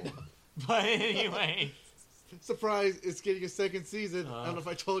terrible. I know. But anyway. Surprise, it's getting a second season. I don't know if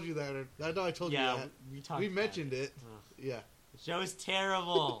I told you that. I know I told you Yeah, that. we talked We about mentioned it. Ugh. Yeah. The show is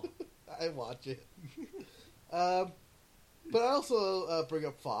terrible. I watch it. But I also bring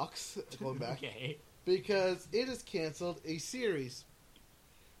up Fox, going back, Okay. because it has canceled a series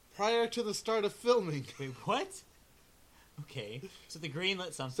prior to the start of filming. Wait, what? Okay. So they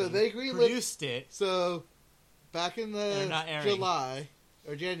greenlit something. So they greenlit- produced it. So, back in They're the not airing. July,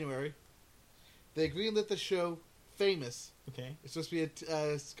 or January, they greenlit the show Famous. Okay. It's supposed to be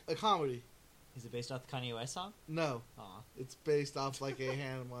a comedy. Is it based off the Kanye West song? No, Aw. it's based off like a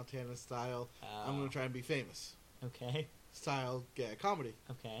Hannah Montana style, I'm going to try and be famous Okay. style comedy.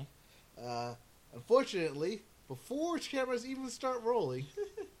 Okay. Unfortunately, before cameras even start rolling,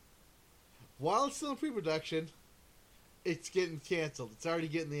 while it's still in pre-production, it's getting canceled. It's already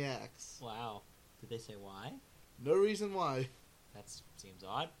getting the axe. Wow. Did they say why? No reason why. That seems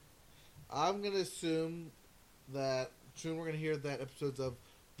odd. I'm going to assume that soon we're going to hear that episodes of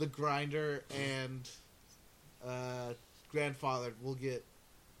The Grinder and Grandfather will get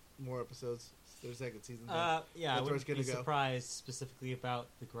more episodes. Their second season. Yeah, That's I where wouldn't it's gonna be go. surprised specifically about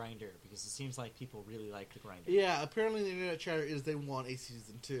the Grinder because it seems like people really like the Grinder. Yeah, apparently the internet chatter is they want a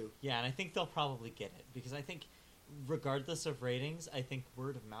season 2. Yeah, and I think they'll probably get it because I think, regardless of ratings, I think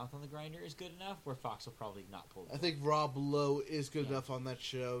word of mouth on the Grinder is good enough where Fox will probably not pull. I think Rob Lowe is good Yeah. enough on that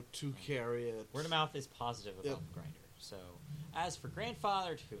show to carry it. Word of mouth is positive about Yep. the Grinder. So, as for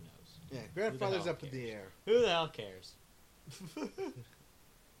Grandfather, who knows? Yeah, Grandfather's hell up in the air. Who the hell cares?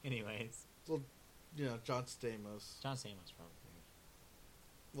 Anyways, Well, you know, John Stamos. John Stamos probably cares.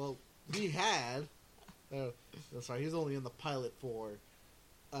 Well, he had. Sorry, he's only in the pilot for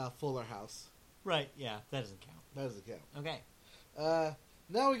Fuller House. Right? Yeah, that doesn't count. That doesn't count. Okay.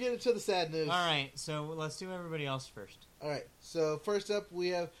 Now we get into the sad news. All right. So let's do everybody else first. All right. So first up, we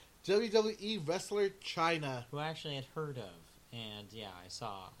have WWE wrestler Chyna. Who I actually had heard of, and yeah, I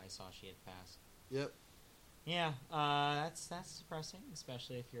saw she had passed. Yep. Yeah, that's depressing,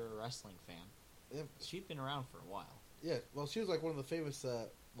 especially if you're a wrestling fan. Yep. She'd been around for a while. Yeah. Well, she was like one of the famous.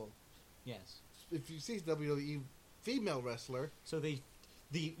 Yes. If you see WWE female wrestler, So the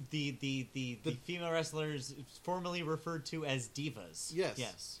female wrestlers formerly referred to as divas. yes,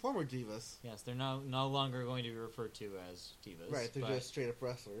 Yes. former divas. Yes, they're no longer going to be referred to as divas. Right. They're but, just straight up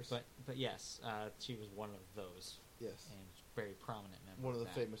wrestlers. But yes, she was one of those yes. and very prominent member. One of the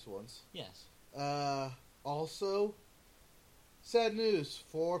that. famous ones. Yes. Also, sad news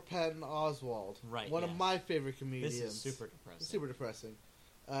for Patton Oswalt. Right, One yes. of my favorite comedians. This is super depressing. Super depressing.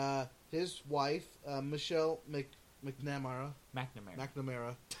 His wife, Michelle McNamara.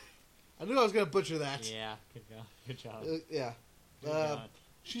 McNamara. I knew I was going to butcher that. Yeah, good job. Good job. Yeah. Good job.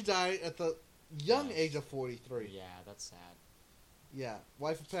 She died at the young Yes. age of 43. Yeah, that's sad. Yeah.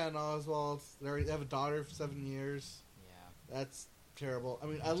 Wife of Patton Oswalt. They have a daughter for 7 years. Yeah. That's terrible. I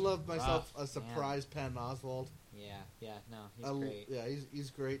mean, I love myself Rough, a surprise Patton Oswalt. Yeah, no, he's great. Yeah, he's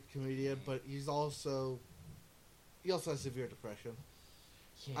a great comedian, but he also has severe depression.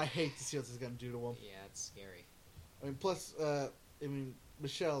 Yeah. I hate to see what this is going to do to him. Yeah, it's scary. I mean, plus,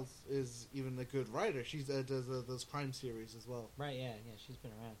 Michelle is even a good writer. She does those crime series as well. Right, yeah, she's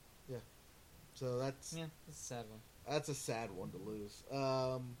been around. So that's Yeah, it's a sad one. that's a sad one to lose.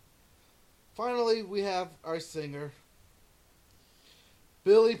 Finally, we have our singer,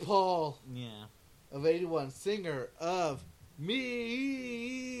 Billy Paul Yeah. of 81, singer of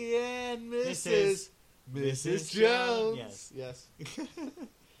Me and Mrs. Jones. Yes.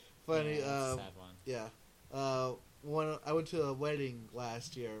 Funny. Yeah, it's a sad one. Yeah. When I went to a wedding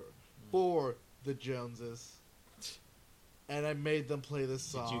last year for the Joneses, and I made them play this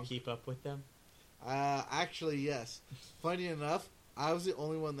song. Did you keep up with them? Actually, yes. Funny enough, I was the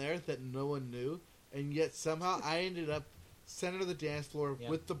only one there that no one knew, and yet somehow I ended up center of the dance floor Yep.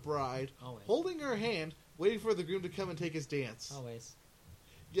 with the bride, Always. holding her hand, waiting for the groom to come and take his dance. Always.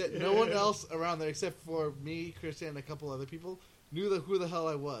 Yet no one else around there, except for me, Christian, and a couple other people, knew who the hell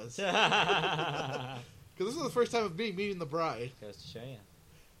I was. Because this was the first time of me meeting the bride. Goes to show you.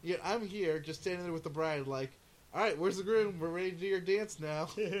 Yet I'm here, just standing there with the bride, like, all right, where's the groom? We're ready to do your dance now.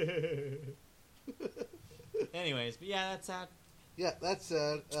 Anyways, but yeah, that's sad. Yeah, that's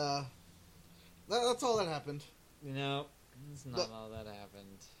sad. That's all that happened. You know, it's not But- all that happened.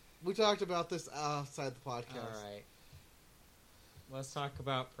 We talked about this outside the podcast. Alright. Let's talk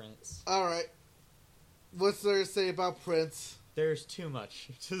about Prince. All right. What's there to say about Prince? There's too much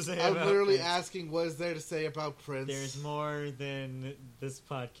to say I'm about literally Prince. asking what is there to say about Prince. There's more than this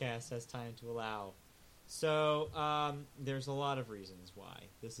podcast has time to allow. So, there's a lot of reasons why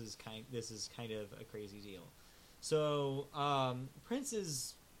this is kind of a crazy deal. So, Prince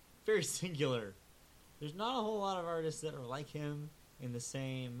is very singular. There's not a whole lot of artists that are like him in the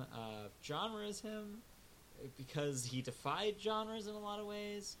same genre as him, because he defied genres in a lot of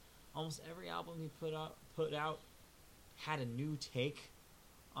ways. Almost every album he put out had a new take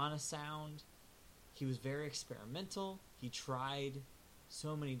on a sound. He was very experimental. He tried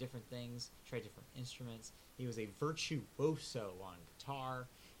so many different things, tried different instruments. He was a virtuoso on guitar.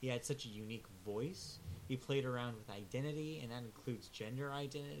 He had such a unique voice. He played around with identity, and that includes gender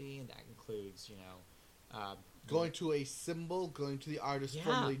identity, and that includes, going to a symbol, going to the artist Yeah.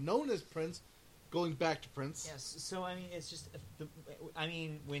 formerly known as Prince, going back to Prince. Yes, so I mean, it's just,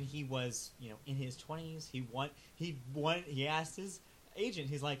 when he was, in his 20s, he asked his agent,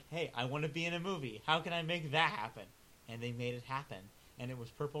 he's like, hey, I want to be in a movie. How can I make that happen? And they made it happen. And it was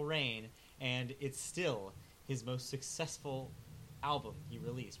Purple Rain, and it's still his most successful album he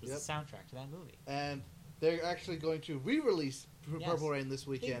released, was Yep. the soundtrack to that movie. And they're actually going to re-release Yes. Purple Rain this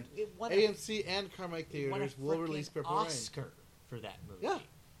weekend. It won a- AMC and Carmike it won a Theaters will frickin' release Purple Oscar for that movie. Yeah.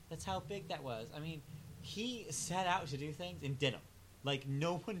 That's how big that was. I mean, he set out to do things and did them. Like,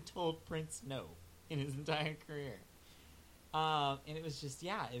 no one told Prince no in his entire career. And it was just,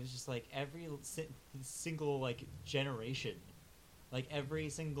 like every single, like, generation, like every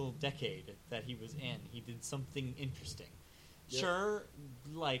single decade that he was in, he did something interesting. Yep. Sure,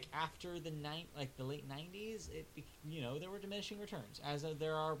 like after the late 90s, there were diminishing returns, as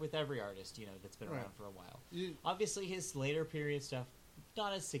there are with every artist, that's been Right. around for a while. Rain. Obviously, his later period stuff,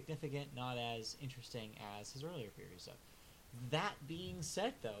 not as significant, not as interesting as his earlier period stuff. That being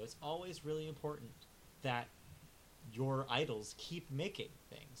said, though, it's always really important that your idols keep making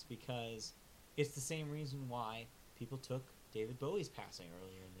things, because it's the same reason why people took David Bowie's passing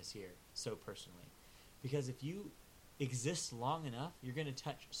earlier in this year so personally. Because if you exist long enough, you're going to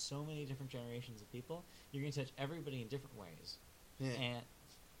touch so many different generations of people. You're going to touch everybody in different ways. Yeah. And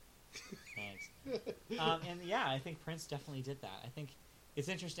thanks. I think Prince definitely did that. I think it's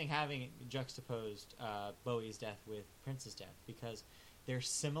interesting having juxtaposed Bowie's death with Prince's death, because they're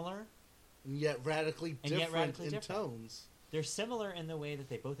similar. And yet radically And yet different radically in different. tones. They're similar in the way that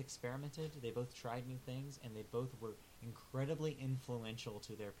they both experimented, they both tried new things, and they both were incredibly influential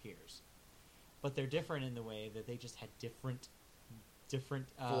to their peers. But they're different in the way that they just had different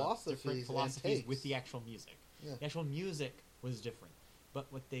Philosophies and philosophies takes. with the actual music. Yeah. The actual music was different, but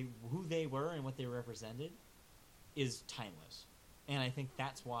who they were and what they represented is timeless. And I think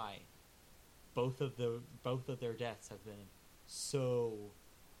that's why both of their deaths have been so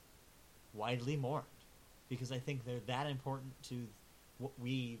widely mourned, because I think they're that important to what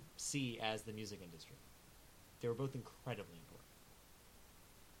we see as the music industry. They were both incredibly important.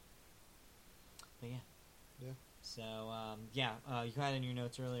 But yeah. Yeah. So, you had it in your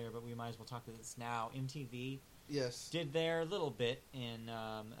notes earlier, but we might as well talk about this now. MTV Yes. did their little bit in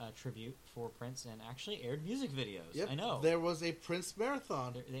a tribute for Prince and actually aired music videos. Yep. I know. There was a Prince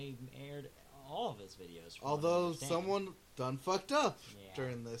marathon. They aired all of his videos. from what I Although understand. someone done fucked up Yeah.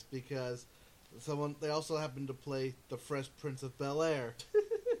 during this because they also happened to play the Fresh Prince of Bel-Air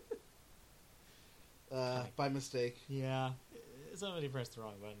by mistake. Yeah. Somebody pressed the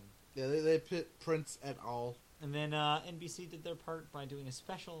wrong button. Yeah, they put Prince et al. And then NBC did their part by doing a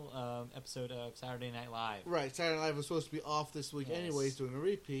special episode of Saturday Night Live. Right, Saturday Night Live was supposed to be off this week Yes. anyways, doing a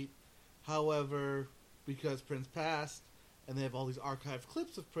repeat. However, because Prince passed, and they have all these archived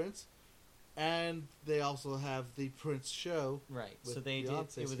clips of Prince, and they also have the Prince show. Right. With So they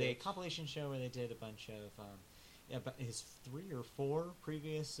Beyonce did. It was a sketch. compilation show where they did a bunch of about his 3 or 4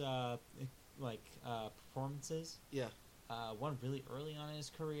 previous performances. Yeah. One really early on in his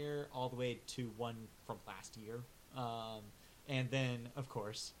career, all the way to one from last year. And then, of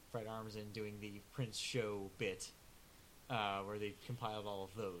course, Fred Armisen doing the Prince show bit, where they compiled all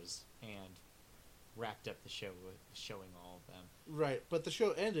of those and wrapped up the show with showing all of them. Right, but the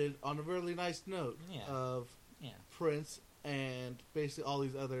show ended on a really nice note Yeah. of Yeah. Prince and basically all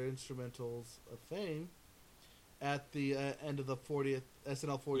these other instrumentals of fame at the end of the 40th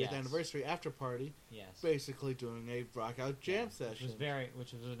SNL 40th Yes. anniversary after party, Yes. basically doing a rock out jam Yeah, session.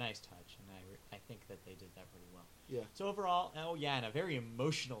 which was a nice touch, and I think that they did that pretty well. Yeah. So overall, and a very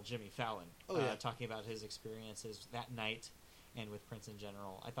emotional Jimmy Fallon, Yeah. talking about his experiences that night and with Prince in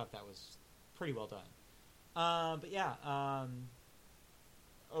general. I thought that was pretty well done.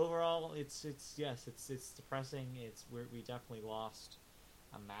 Overall, it's depressing. We definitely lost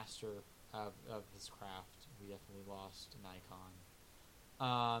a master of his craft. We definitely lost an icon.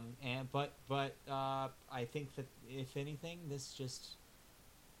 I think that if anything, this just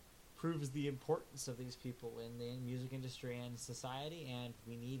proves the importance of these people in the music industry and society, and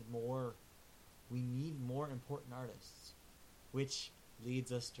we need more important artists, which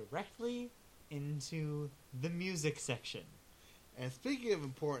leads us directly into the music section. And speaking of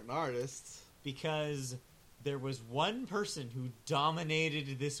important artists, Because there was one person who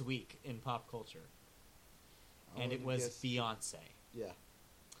dominated this week in pop culture, and it was Beyonce. Yeah.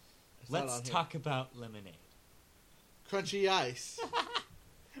 It's not Let's on here. talk about Lemonade. Crunchy Ice.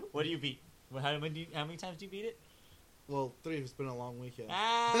 What do you beat? How many times do you beat it? Well, 3 if it's been a long weekend.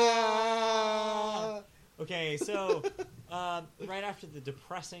 Ah! Okay, so right after the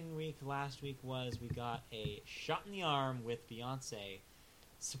depressing week last week we got a shot in the arm with Beyonce,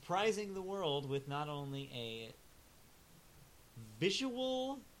 surprising the world with not only a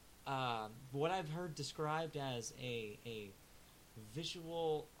visual, what I've heard described as a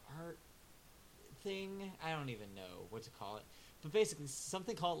visual art thing. I don't even know what to call it, but basically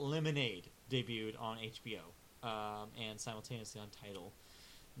something called Lemonade debuted on HBO and simultaneously on Tidal.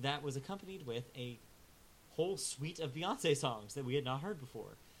 That was accompanied with a whole suite of Beyonce songs that we had not heard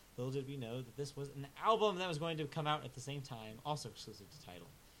before. Little did we know that this was an album that was going to come out at the same time, also exclusive to Tidal,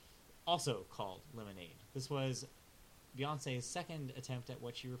 also called Lemonade. This was Beyonce's second attempt at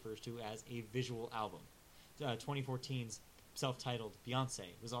what she refers to as a visual album. 2014's self-titled Beyonce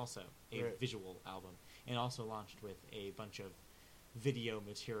was also a visual album, and also launched with a bunch of video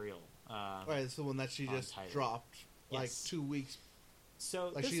material. Right, it's the one that she just Tidal. dropped like Yes. 2 weeks. So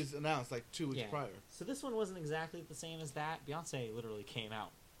Like she's announced like 2 weeks prior. So this one wasn't exactly the same as that. Beyonce literally came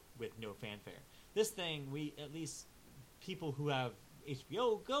out with no fanfare. This thing, at least people who have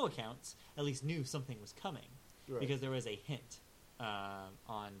HBO Go accounts at least knew something was coming, Right. because there was a hint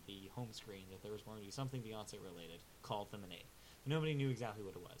on the home screen that there was going to be something Beyonce related called Lemonade. But nobody knew exactly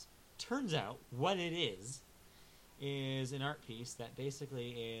what it was. Turns out what it is an art piece that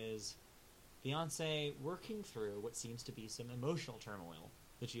basically is Beyonce working through what seems to be some emotional turmoil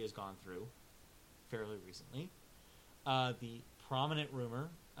that she has gone through fairly recently. The prominent rumor,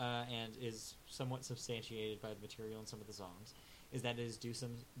 and is somewhat substantiated by the material in some of the songs, is that it is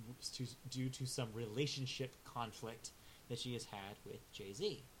due to some relationship conflict that she has had with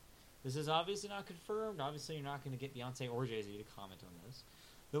Jay-Z. This is obviously not confirmed. Obviously, you're not going to get Beyonce or Jay-Z to comment on this.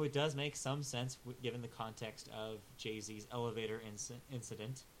 Though it does make some sense given the context of Jay-Z's elevator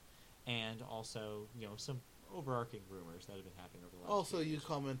incident, and also, some overarching rumors that have been happening over the last Also, few you years.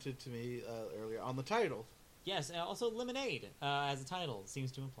 commented to me earlier on the title. Yes, and also Lemonade, as a title,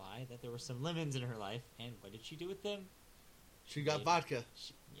 seems to imply that there were some lemons in her life, and what did she do with them? She got Made- vodka.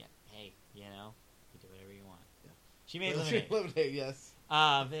 Hey, you do whatever you want. Yeah. She made lemonade. Lemonade, yes.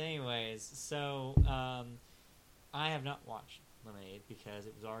 But anyways, so I have not watched Lemonade because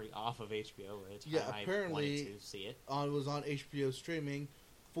it was already off of HBO by the time Yeah, I apparently wanted to see it. It was on HBO streaming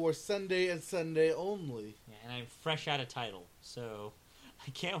for Sunday and Sunday only. Yeah, and I'm fresh out of Tidal, so I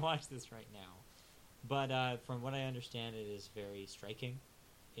can't watch this right now. But from what I understand, it is very striking.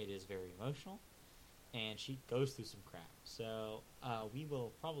 It is very emotional, and she goes through some crap. So we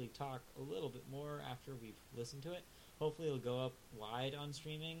will probably talk a little bit more after we've listened to it. Hopefully it'll go up wide on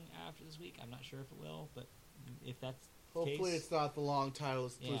streaming after this week. I'm not sure if it will, but if that's the Hopefully case, it's not the long title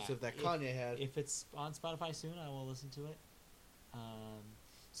exclusive that Kanye had. if it's on Spotify soon, I will listen to it.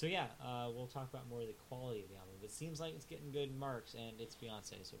 So yeah, we'll talk about more of the quality of the album. It seems like it's getting good marks, and it's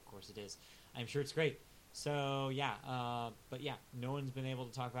Beyonce, so of course it is. I'm sure it's great. So yeah, but yeah, no one's been able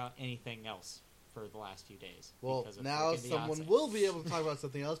to talk about anything else for the last few days. Well, because of now freaking someone Beyonce. will be able to talk about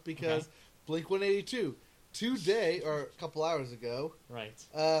something else because Okay. Blink-182, today, or a couple hours ago, Right.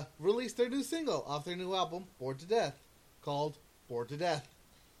 released their new single off their new album, Bored to Death, called Bored to Death.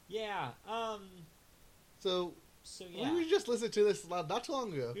 Yeah. So, So yeah, we just listened to this not too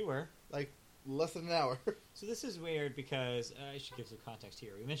long ago, we were. like less than an hour. So this is weird because I should give some context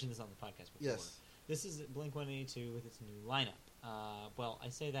here. We mentioned this on the podcast before. Yes. This is Blink-182 with its new lineup. Well, I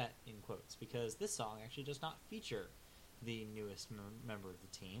say that in quotes because this song actually does not feature the newest member of the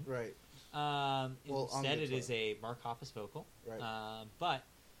team. Right. Well, on instead, it guitar. is a Mark Hoppus vocal. Right. But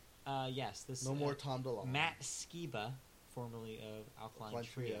yes, this No more Tom DeLonge. Matt Skiba, formerly of Alkaline Alkaline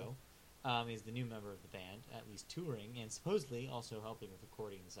Trio, is the new member of the band, at least touring and supposedly also helping with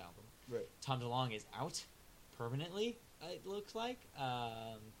recording this album. Right. Tom DeLonge is out permanently, it looks like.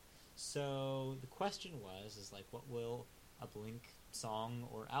 So the question is like, what will a Blink song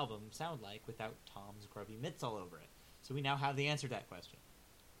or album sound like without Tom's grubby mitts all over it? So we now have the answer to that question.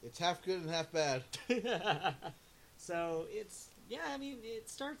 It's half good and half bad. So it's, yeah, I mean, it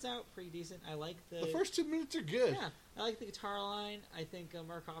starts out pretty decent. I like The first 2 minutes are good. Yeah, I like the guitar line. I think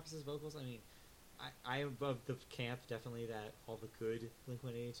Mark Hoppus' vocals. I mean, I am of the camp definitely that all the good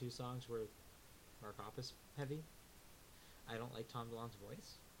Blink-182 songs were Mark Hoppus heavy. I don't like Tom DeLonge's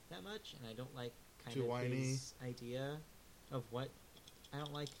voice that much, and I don't like Too whiny. his idea of what. I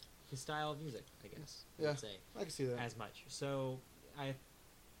don't like his style of music, I guess. I Yeah. would say I can see that. as much. So I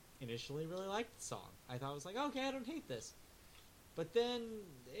initially really liked the song. I thought it was like, okay, I don't hate this. But then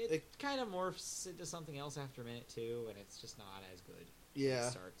it kind of morphs into something else after a minute two, and it's just not as good. Yeah.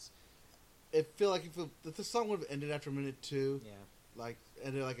 It starts. It feel like if the song would have ended after minute 2, Yeah. like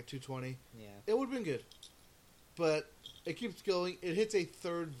ended like at 2:20, Yeah. it would have been good. But it keeps going. It hits a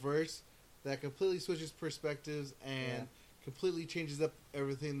third verse that completely switches perspectives and completely changes up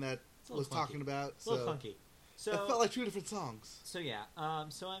everything that It's a little was funky. talking about. It's a little So funky. So it felt like 2 different songs. So yeah.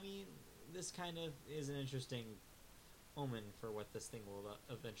 So I mean, this kind of is an interesting omen for what this thing will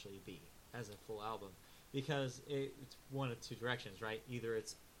eventually be as a full album, because it's one of two directions, right? Either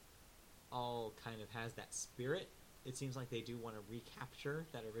it's all kind of has that spirit. It seems like they do want to recapture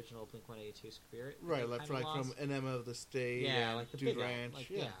that original Blink-182 spirit, that Right, they like kinda lost. from Enema of the State, Yeah, and like the Dude big Ranch, album. Like,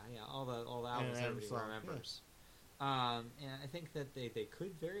 yeah. all the albums And everybody song, remembers. And I think that they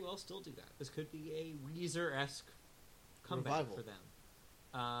could very well still do that. This could be a Weezer-esque comeback Revival. for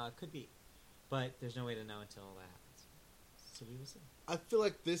them. Could be, but there's no way to know until that happens. So we will see. I feel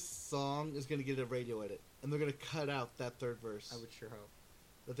like this song is going to get a radio edit, and they're going to cut out that third verse. I would sure hope.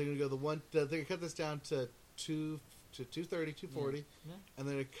 That they're going to go they're going to cut this down to 230, 240, Yeah. and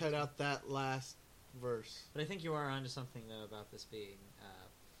they're going to cut out that last verse. But I think you are onto something though about this being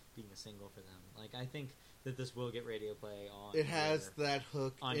a single for them. Like I think that this will get radio play on. It has your, that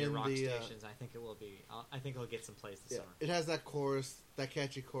hook on in your rock the stations. I think it will be. I think it'll get some plays this summer. It has that chorus, that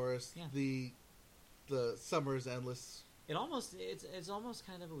catchy chorus. Yeah. The summer is endless. It's almost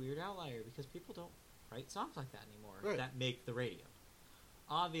kind of a weird outlier because people don't write songs like that anymore Right. that make the radio.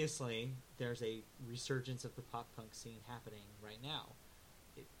 Obviously, there's a resurgence of the pop punk scene happening right now.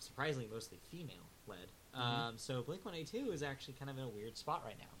 It's surprisingly mostly female led. Mhm. So Blink-182 is actually kind of in a weird spot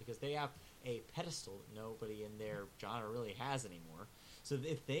right now because they have a pedestal that nobody in their genre really has anymore. So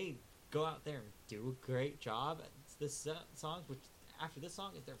if they go out there and do a great job at this song, which after this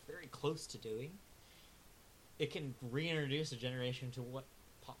song is they're very close to doing, it can reintroduce a generation to what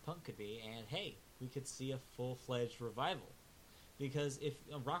pop punk could be, and hey, we could see a full-fledged revival. Because if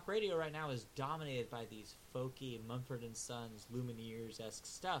rock radio right now is dominated by these folky Mumford & Sons, Lumineers-esque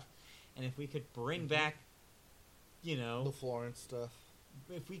stuff, and if we could bring back, The Florence stuff.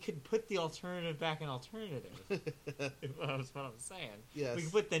 if we could put the alternative back in alternative, that's what I'm saying. Yes. We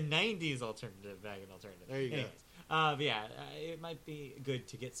could put the 90s alternative back in alternative. There you go. Anyways, but yeah, it might be good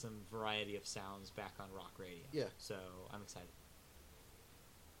to get some variety of sounds back on rock radio. Yeah. So I'm excited.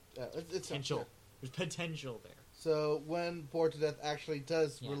 It's Potential. There's potential there. So when Bored to Death actually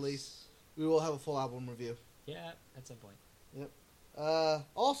does Yes. release, we will have a full album review. Yeah, at some point.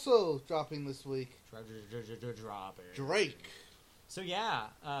 Also dropping this week, Dropper. Drake. So yeah,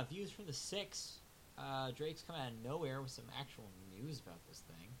 views from the 6. Drake's come out of nowhere with some actual news about this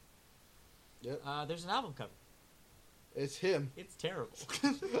thing. Yep. There's an album cover. It's him It's terrible.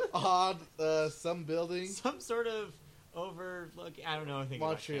 on some building. Some sort of overlook. I don't know anything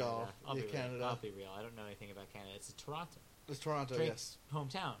Montreal, about Canada. Canada. I'll be real. I don't know anything about Canada. It's Toronto. It's Toronto, Drake's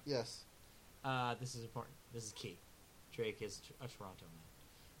hometown. yes. This is important. This is key. Drake is a Toronto man.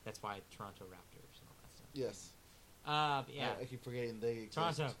 That's why Toronto Raptors and all that stuff. Yes. But yeah. I keep forgetting they exist.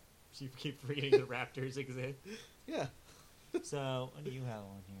 Toronto. You keep forgetting the Raptors exist. Yeah. So, what do you have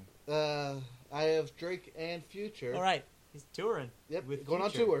on here? I have Drake and Future. All right. He's touring. Yep, with going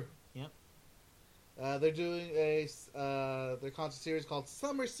Future. on tour. Yep. They're doing their concert series called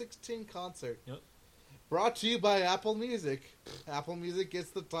Summer 16 Concert. Yep. Brought to you by Apple Music. Apple Music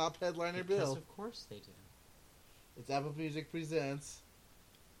gets the top headliner Because bill. of course they do. It's Apple Music presents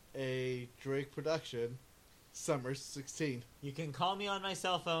a Drake production, Summer 16. You can call me on my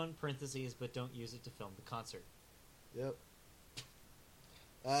cell phone, parentheses, but don't use it to film the concert. Yep.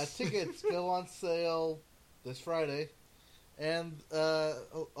 Tickets go on sale this Friday, and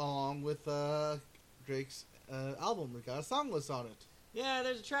along with Drake's album, we got a song list on it. Yeah,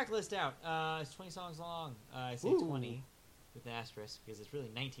 there's a track list out. It's 20 songs long. I say Ooh. 20 with an asterisk because it's really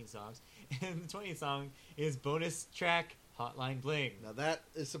 19 songs. And the 20th song is bonus track Hotline Bling. Now that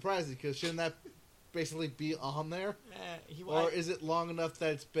is surprising because shouldn't that basically be on there, Or or is it long enough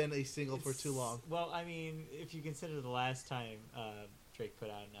that it's been a single for too long? Well, I mean, if you consider the last time Drake put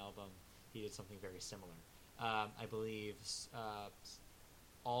out an album, he did something very similar. I believe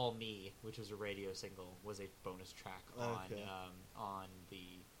All Me, which was a radio single, was a bonus track Okay. on the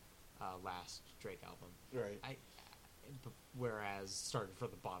last Drake album. Right. Whereas Started from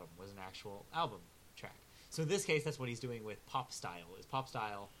the Bottom was an actual album track. So in this case, that's what he's doing with Pop Style. Is Pop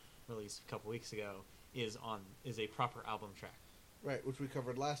Style, released a couple weeks ago, is a proper album track. Right, which we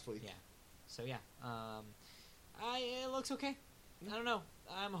covered last week. Yeah. So yeah, it looks okay. I don't know.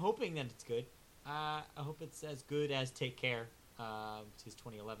 I'm hoping that it's good. I hope it's as good as Take Care, his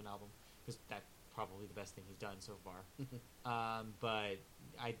 2011 album, because that's probably the best thing he's done so far. But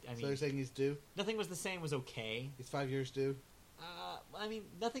I So mean, you're saying he's due? Nothing Was the Same was okay. He's 5 years due? I mean,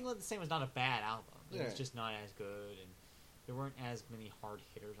 Nothing Was the Same was not a bad album. It was Yeah. just not as good, and there weren't as many hard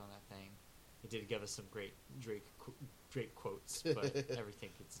hitters on that thing. It did give us some great Drake quotes, but everything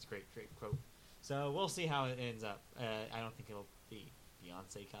it's a great Drake quote. So we'll see how it ends up. I don't think it'll be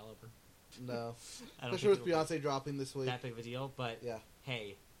Beyonce caliber. No. I don't Especially with think it'll be Beyonce dropping this week. that big of a deal, but Yeah.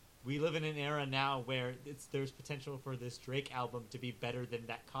 hey, we live in an era now where there's potential for this Drake album to be better than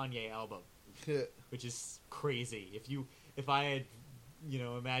that Kanye album, which is crazy. If I had,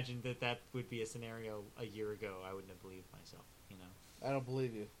 imagined that would be a scenario a year ago, I wouldn't have believed myself. I don't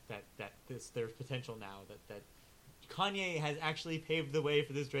believe you. There's potential now that Kanye has actually paved the way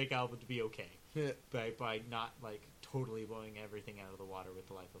for this Drake album to be okay by not like totally blowing everything out of the water with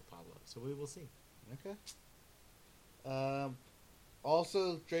The Life of Pablo. So we will see. Okay.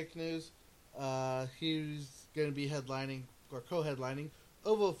 Also, Drake news. He's going to be headlining or co-headlining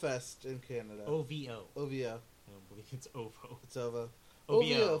OVO Fest in Canada. OVO. OVO. I don't believe it's OVO. It's OVO.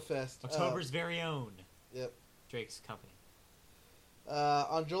 OVO. Fest. October's very own. Yep. Drake's company.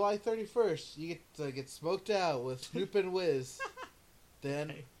 On July 31st, you get to get smoked out with Snoop and Wiz.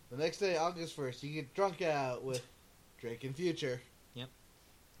 Then Okay. the next day, August 1st, you get drunk out with Drake and Future.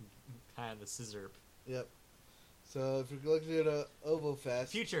 Kind of the scissor. Yep. So if you're looking at a OVO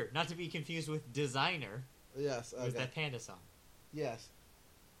Fest, Future, not to be confused with Designer, yes, was okay, that Panda song. yes.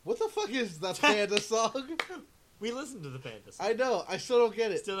 What the fuck is the Panda song? We listened to the Panda song. I know. I still don't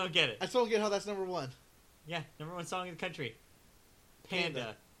get it. Still don't get it. I still don't get how that's number one. Yeah, number one song in the country. Panda,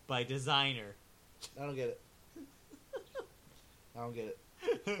 Panda. by Designer. I don't get it. I don't get it.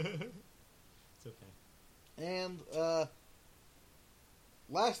 It's okay. And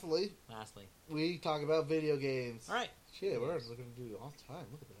lastly, we talk about video games. All right. Shit, we're Yes. looking to do all time.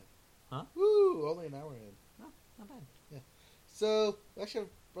 Look at that. Huh? Woo! Only an hour in. No, not bad. So actually,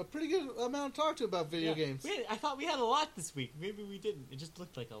 a pretty good amount to talk to about video Yeah. games. I thought we had a lot this week. Maybe we didn't. It just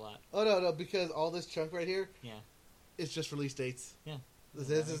looked like a lot. Oh no, because all this chunk right here Yeah. is just release dates. Yeah. This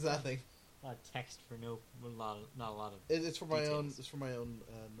Yeah, is nothing. A lot of text for not a lot of. It's for my own. Details. It's for my own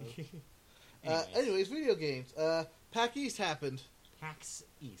note. Anyways. Video games. PAX East happened. PAX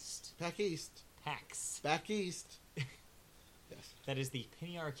East. PAX East. PAX. Back East. Yes. That is the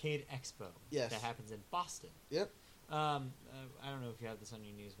Penny Arcade Expo. Yes. That happens in Boston. Yep. I don't know if you have this on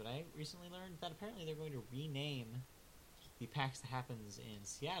your news, but I recently learned that apparently they're going to rename the PAX that happens in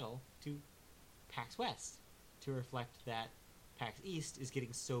Seattle to PAX West to reflect that PAX East is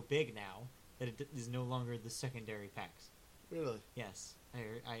getting so big now that it is no longer the secondary PAX. Really? Yes.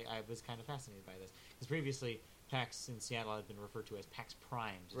 I was kind of fascinated by this. Because previously, PAX in Seattle had been referred to as PAX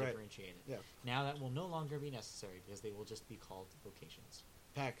Prime to differentiate it. Yeah. Now that will no longer be necessary because they will just be called locations.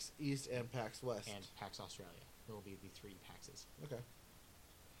 PAX East and PAX West. And PAX Australia. There will be the 3 PAXs. Okay.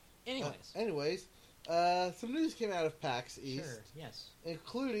 Anyways. Some news came out of PAX East. Sure, yes.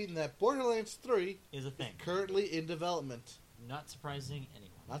 Including that Borderlands 3 is a thing. Is currently in development. Not surprising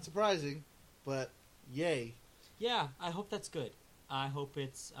anyone. Not surprising, but yay. Yeah, I hope that's good. I hope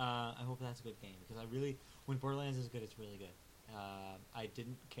that's a good game because when Borderlands is good, it's really good. I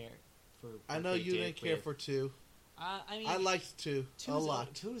didn't care for. I know you didn't care for 2. I liked 2 a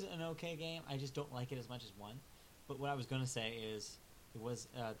lot. 2 is an okay game. I just don't like it as much as 1. But what I was going to say is, it was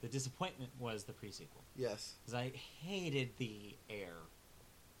the disappointment was the pre-sequel. Yes, because I hated the air,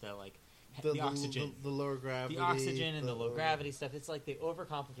 the oxygen, the lower gravity, the oxygen and the low gravity stuff. It's like they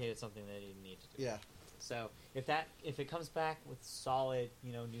overcomplicated something they didn't need to do. Yeah. So if it comes back with solid,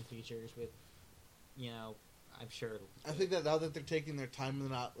 new features with, I'm sure it'll. I think that now that they're taking their time and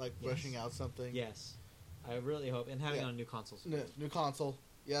not rushing out something. Yes, I really hope, and having it on new consoles. New console,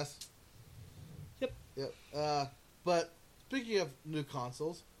 yes. Yep. But speaking of new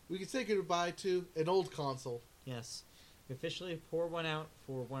consoles, we can say goodbye to an old console. Yes, we officially pour one out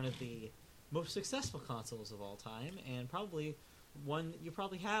for one of the most successful consoles of all time, and probably one that you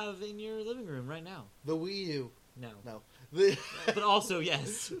probably have in your living room right now. The Wii U. No. But also,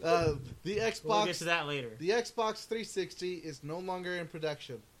 yes. The Xbox. We'll get to that later. The Xbox 360 is no longer in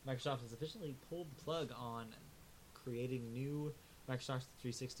production. Microsoft has officially pulled the plug on creating new Xbox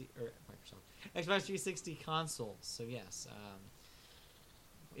 360 consoles. So yes,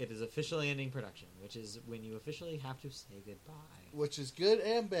 it is officially ending production, which is when you officially have to say goodbye. Which is good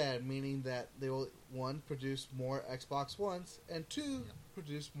and bad, meaning that they will, 1, produce more Xbox Ones, and 2,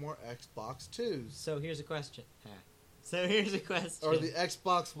 produce more Xbox 2s. So here's a question. Or the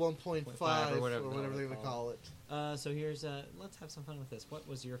Xbox 1.5, or whatever they're going to call it. So here's, let's have some fun with this. What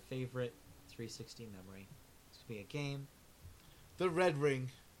was your favorite 360 memory? This could be a game. The Red Ring.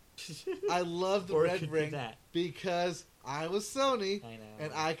 I love the Red Ring because I was Sony,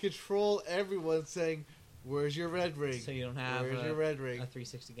 and I control everyone saying, "Where's your Red Ring?" So you don't have your Red Ring? A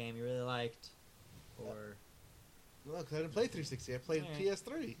 360 game you really liked, or look, I didn't play 360. I played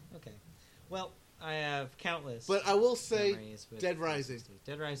PS3. Okay, well, I have countless. But I will say, Dead Rising.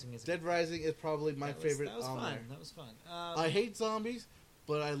 Dead Rising is probably my favorite. That was fun. That was fun. I hate zombies,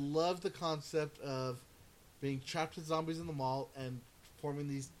 but I love the concept of being trapped with zombies in the mall and forming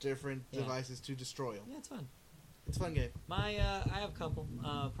these different devices to destroy them. Yeah, it's fun. It's a fun game. I have a couple.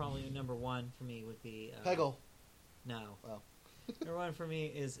 Probably number 1 for me would be Peggle. No. Well, number 1 for me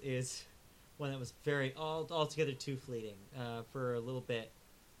is one that was very altogether too fleeting. For a little bit,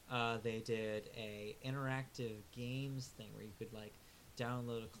 they did a interactive games thing where you could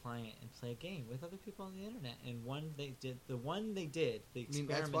download a client and play a game with other people on the internet. And the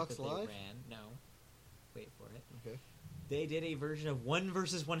experiment Xbox that they Live? ran. No, wait for it. Okay. They did a version of 1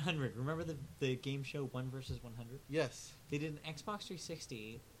 versus 100. Remember the game show 1 versus 100? Yes. They did an Xbox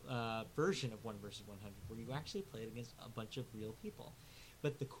 360 version of 1 versus 100 where you actually played against a bunch of real people.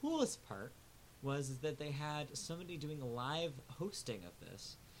 But the coolest part was that they had somebody doing a live hosting of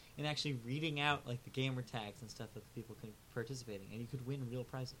this and actually reading out the gamer tags and stuff that the people could participate in, and you could win real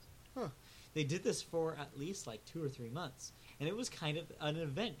prizes. Huh. They did this for at least 2 or 3 months, and it was kind of an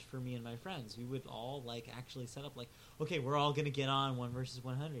event for me and my friends. We would all actually set up okay, we're all going to get on 1 versus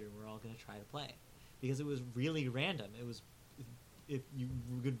 100 and we're all going to try to play, because it was really random. It was, if you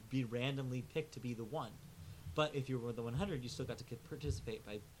would be randomly picked to be the 1, but if you were the 100, you still got to participate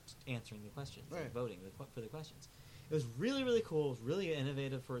by answering the questions, and voting for the questions. It was really, really cool. It was really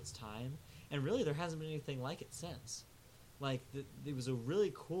innovative for its time, and really there hasn't been anything like it since. It was a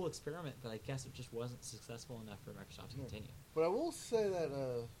really cool experiment, but I guess it just wasn't successful enough for Microsoft to continue. But I will say that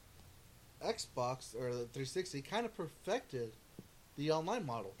Xbox, or the 360, kind of perfected the online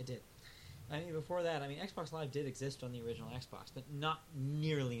model. It did. Before that, Xbox Live did exist on the original Xbox, but not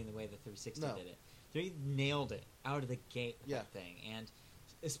nearly in the way that 360 did it. They nailed it out of the gate with that thing, and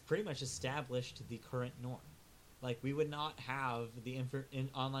it's pretty much established the current norm. We would not have the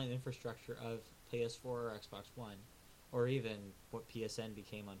online infrastructure of PS4 or Xbox One, or even what PSN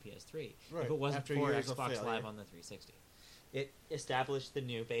became on PS3, if it wasn't for Xbox Live on the 360. It established the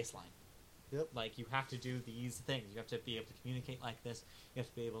new baseline. Yep. You have to do these things. You have to be able to communicate like this. You have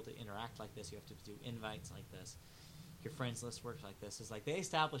to be able to interact like this. You have to do invites like this. your friends list works like this. Is like they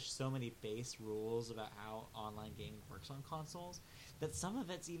established so many base rules about how online gaming works on consoles that some of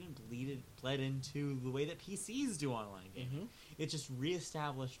it's even bled into the way that PCs do online gaming. It just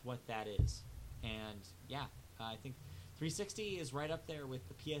reestablished what that is, and yeah, I think 360 is right up there with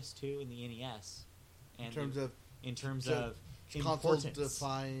the PS2 and the NES, and in terms of consoles importance,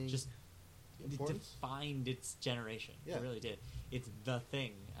 defying just importance? defined its generation. Yeah. It really did. It's the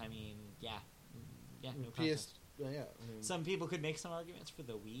thing. I mean, yeah, no PS. contest. Yeah, I mean, Some people could make some arguments for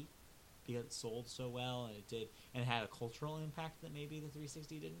the Wii because it sold so well and it had a cultural impact that maybe the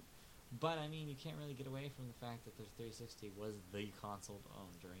 360 didn't. But I mean, you can't really get away from the fact that the 360 was the console to own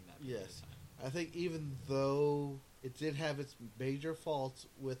during that period of time. I think even though it did have its major faults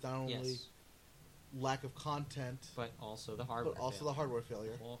with not only Yes. lack of content, But also the hardware. but also failure. the hardware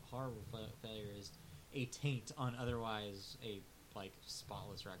failure. Well, hardware failure is a taint on otherwise a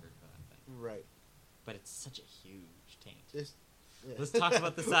spotless record for that thing. Right. But it's such a huge taint. It's, yeah. Let's talk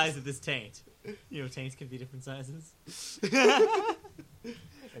about the size of this taint. You know, taints can be different sizes.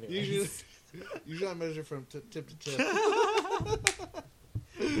 Anyways. Usually I measure from tip to tip.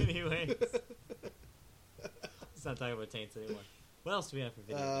 Anyways. Let's not talk about taints anymore. What else do we have for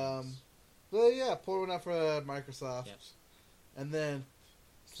video games? But yeah, pour one out for Microsoft. Yep. And then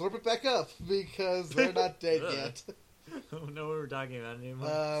slurp it back up because they're not dead Ugh. yet. I don't know what we're talking about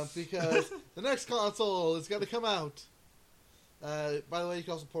anymore. Because the next console is going to come out. By the way, you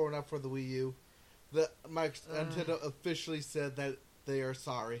can also pour one out for the Wii U. Nintendo officially said that they are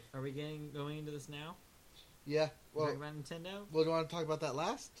sorry. Are we going into this now? Yeah. Well, Talking about Nintendo? do you want to talk about that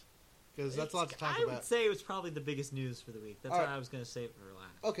last? Because that's a lot to talk I about. would say it was probably the biggest news for the week. That's All why right. I was going to save it for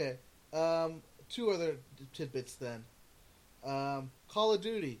last. Okay. Two other tidbits then. Call of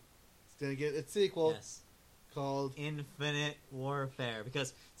Duty. It's going to get its sequel Yes. called... Infinite Warfare.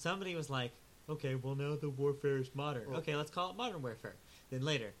 Because somebody was like, okay, well now the warfare is modern. Well- Okay, let's call it Modern Warfare. Then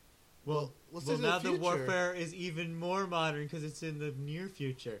later, let's well say now the the future. warfare is even more modern because it's in the near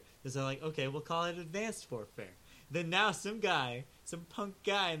future. So they're like, okay, we'll call it Advanced Warfare. Then now some punk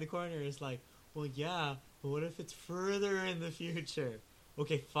guy in the corner is like, well yeah, but what if it's further in the future?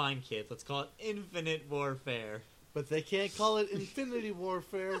 Okay, fine kids, let's call it Infinite Warfare. But they can't call it Infinity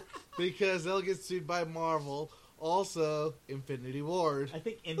Warfare because they'll get sued by Marvel. Also, Infinity Ward. I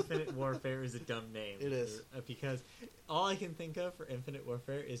think Infinite Warfare is a dumb name. It is. Because all I can think of for Infinite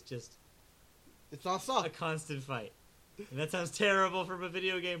Warfare is just It's not a soft. constant fight. And that sounds terrible from a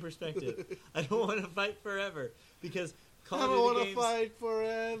video game perspective. I don't want to fight forever. Because I don't want to fight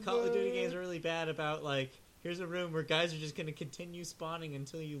forever. Call of Duty games are really bad about, like, here's a room where guys are just going to continue spawning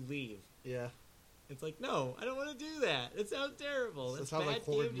until you leave. Yeah. It's like, no, I don't want to do that. It sounds terrible. So it That's sounds bad like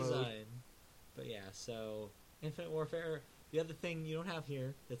horde game mode. design. But yeah, so Infinite Warfare. The other thing you don't have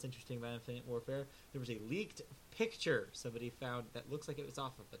here that's interesting about Infinite Warfare, there was a leaked picture somebody found that looks like it was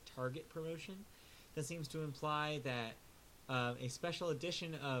off of a Target promotion. That seems to imply that a special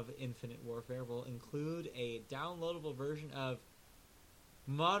edition of Infinite Warfare will include a downloadable version of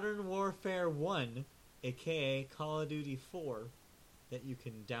Modern Warfare 1, aka Call of Duty 4, that you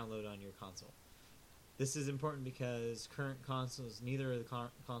can download on your console. This is important because current consoles, neither of the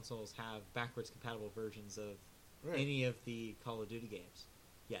consoles have backwards compatible versions of any of the Call of Duty games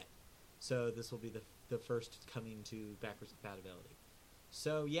yet. So this will be the first coming to backwards compatibility.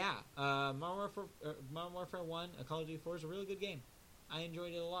 So yeah, Modern Warfare 1, Call of Duty 4 is a really good game. I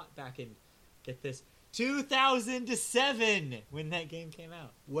enjoyed it a lot back in, get this, 2007 when that game came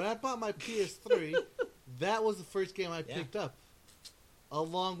out. When I bought my PS3, that was the first game I picked up.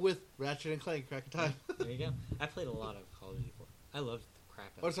 Along with Ratchet and Clank Crack of Time. There you go. I played a lot of Call of Duty 4. I loved the crap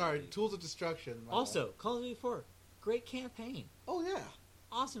out of Oh, sorry. Call of Duty. Tools of Destruction. Also, Call of Duty 4, great campaign. Oh, yeah.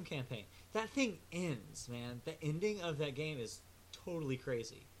 Awesome campaign. That thing ends, man. The ending of that game is totally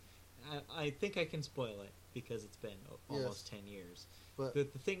crazy. I think I can spoil it because it's been almost 10 years. But The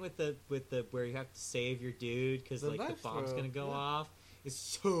thing with the where you have to save your dude because The like the knife bomb's throw, gonna go yeah. off is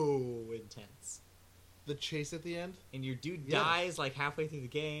so intense. the chase at the end. And your dude Yes. dies like halfway through the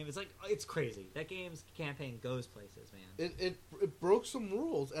game. It's like it's crazy. That game's campaign goes places, man. It broke some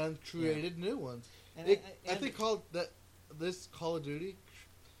rules and created new ones. And I think this Call of Duty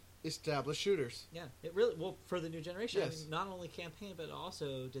established shooters. Yeah, it really for the new generation. Yes. I mean, not only campaign, but it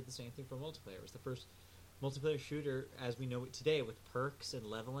also did the same thing for multiplayer. It was the first multiplayer shooter as we know it today, with perks and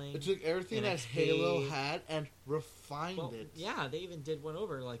leveling. It took everything And a that Halo cave. had and refined Well, it. yeah, they even did one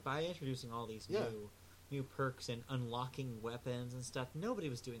over like by introducing all these Yeah. new perks and unlocking weapons and stuff. Nobody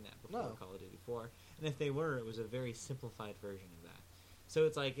was doing that before No. Call of Duty 4, and if they were, it was a very simplified version of that. So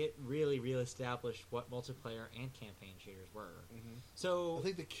it's like it really reestablished what multiplayer and campaign shooters were. Mm-hmm. So I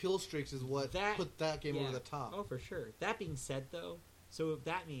think the kill streaks is what put that game over the top. Oh, for sure. That being said, though, so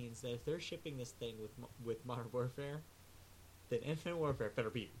that means that if they're shipping this thing with Modern Warfare, then Infinite Warfare better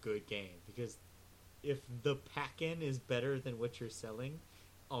be a good game, because if the pack-in is better than what you're selling,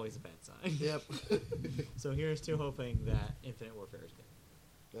 always a bad sign. Yep. So here's to hoping that Infinite Warfare is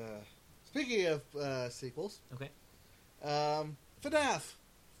good. Speaking of sequels, Okay. FNAF,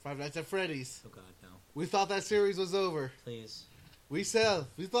 Five Nights at Freddy's. Oh God, no! We thought that series was over. Please. We thought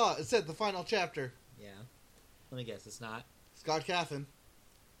it said the final chapter. Yeah. Let me guess. It's not. Scott Cawthon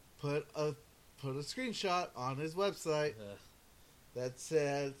put a screenshot on his website that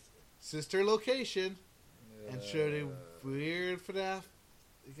said sister location and showed a weird FNAF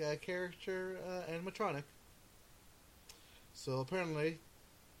character animatronic. So apparently,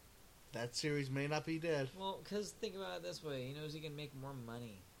 that series may not be dead. Well, because think about it this way. He knows he can make more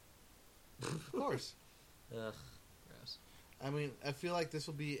money. Of course. Ugh. Gross. I mean, I feel like this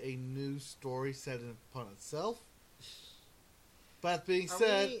will be a new story set upon itself. But that being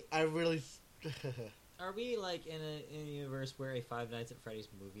said, I really... Are we, like, in a universe where a Five Nights at Freddy's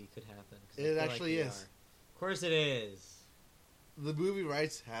movie could happen? It actually is. Of course it is. The movie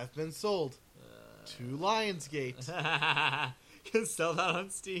rights have been sold to Lionsgate. Can sell that on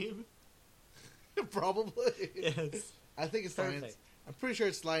Steam? Probably. Yes. I think it's Lionsgate. I'm pretty sure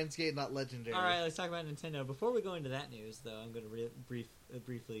it's Lionsgate, not Legendary. All right, let's talk about Nintendo. Before we go into that news, though, I'm going to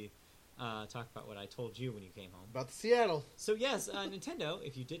briefly talk about what I told you when you came home. About the Seattle. So, yes, Nintendo,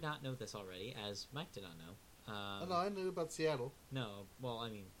 if you did not know this already, as Mike did not know. No, I knew about Seattle. No, well, I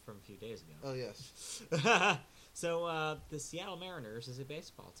mean, from a few days ago. Oh, yes. So, the Seattle Mariners is a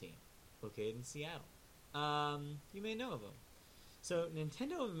baseball team located in Seattle. You may know of them. So,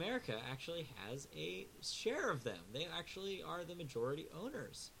 Nintendo of America actually has a share of them. They actually are the majority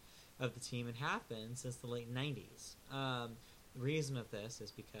owners of the team and have been since the late 90s. The reason of this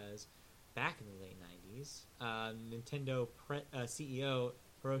is because back in the late 90s, Nintendo CEO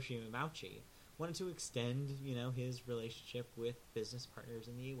Hiroshi Yamauchi wanted to extend, his relationship with business partners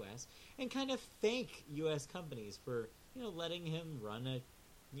in the U.S. and kind of thank U.S. companies for, letting him run a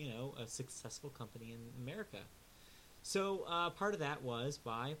successful company in America. So part of that was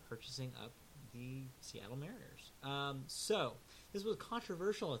by purchasing up the Seattle Mariners. So this was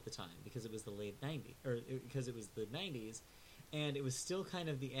controversial at the time because it was the late 90s, because it was the 90s, and it was still kind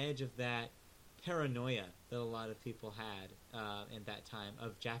of the edge of that paranoia that a lot of people had at that time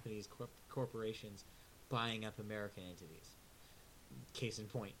of Japanese corporations buying up American entities. Case in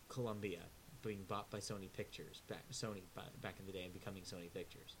point, Columbia being bought by Sony Pictures, back in the day, and becoming Sony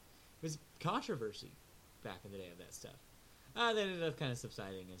Pictures. It was controversy back in the day of that stuff. That ended up kind of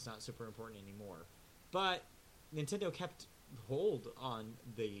subsiding, and it's not super important anymore. But Nintendo kept hold on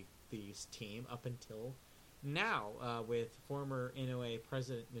the team up until now, with former NOA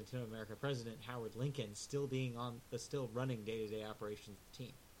president, Nintendo America president Howard Lincoln still running day-to-day operations of the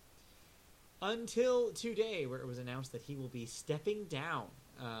team. Until today, where it was announced that he will be stepping down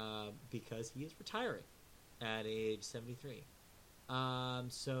because he is retiring at age 73.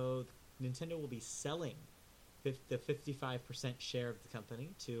 So Nintendo will be selling the 55% share of the company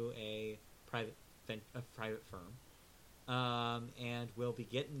to a private firm, and will be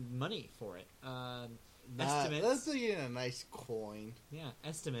getting money for it. Estimates. That's a nice coin. Yeah,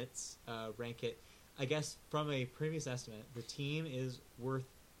 estimates rank it. I guess from a previous estimate, the team is worth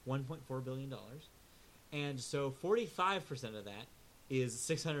 $1.4 billion, and so 45% of that is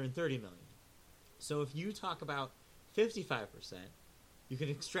 $630 million. So if you talk about 55%, you can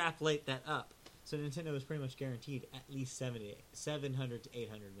extrapolate that up. So Nintendo is pretty much guaranteed at least $700 to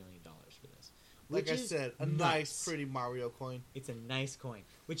 $800 million for this. Like I said, a nice, pretty Mario coin. It's a nice coin,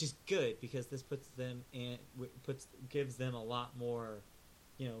 which is good because this gives them a lot more,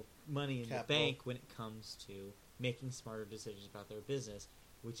 money in the bank when it comes to making smarter decisions about their business,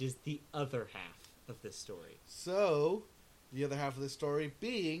 which is the other half of this story. So, the other half of the story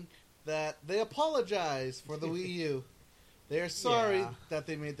being that they apologize for the Wii U. They are sorry that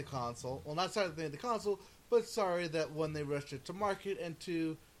they made the console. Well, not sorry that they made the console, but sorry that one, they rushed it to market, and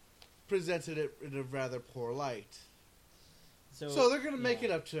two, presented it in a rather poor light. So they're going to make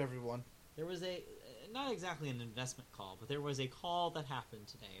it up to everyone. There was not exactly an investment call, but there was a call that happened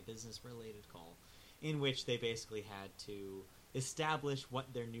today, a business-related call, in which they basically had to establish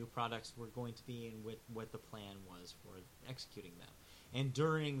what their new products were going to be and what the plan was for executing them. And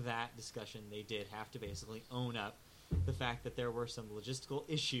during that discussion, they did have to basically own up the fact that there were some logistical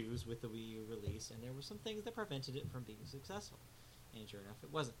issues with the Wii U release, and there were some things that prevented it from being successful. And sure enough,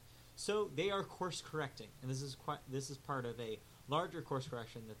 it wasn't. So they are course correcting, and this is part of a larger course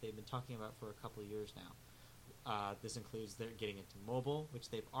correction that they've been talking about for a couple of years now. This includes their getting into mobile, which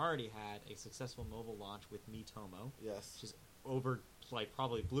they've already had a successful mobile launch with Miitomo, Yes. which is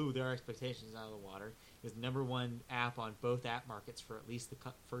probably blew their expectations out of the water. It was #1 app on both app markets for at least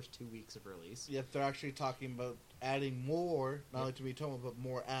the first 2 weeks of release. Yep, they're actually talking about adding more, not only to Miitomo, but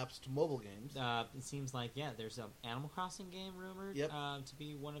more apps to mobile games. It seems like, there's an Animal Crossing game rumored to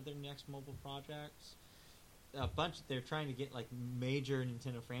be one of their next mobile projects. They're trying to get like major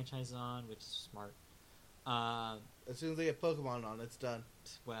Nintendo franchises on, which is smart. As soon as they get Pokemon on, it's done.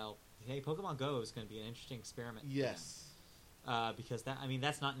 Well, hey, Pokemon Go is going to be an interesting experiment. Yes. Because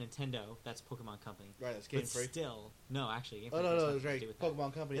that's not Nintendo, that's Pokemon Company. Right, it's Game but Freak. Still, no, actually, Game Oh, Freak no, has no, nothing it's to right. do with that.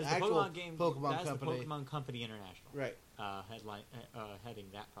 Pokemon Company. That's Actual the Pokemon game. Pokemon that's Company. the Pokemon Company International. Right. Heading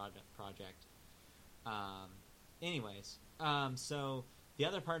that project. Anyways, so the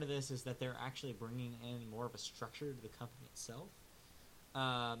other part of this is that they're actually bringing in more of a structure to the company itself.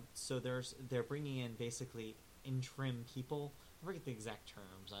 So they're bringing in basically interim people. I forget the exact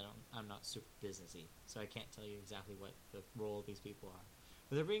terms. I'm not super businessy, so I can't tell you exactly what the role of these people are.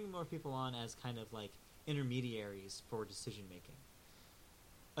 But they're bringing more people on as kind of like intermediaries for decision making.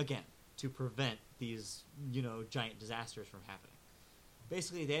 Again, to prevent these, giant disasters from happening.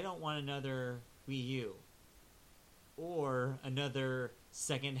 Basically, they don't want another Wii U or another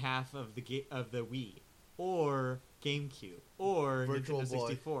second half of the Wii or GameCube or Virtual Nintendo Boy.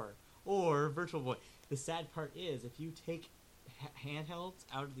 64 or Virtual Boy. The sad part is, if you take handhelds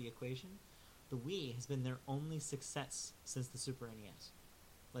out of the equation, the Wii has been their only success since the Super NES.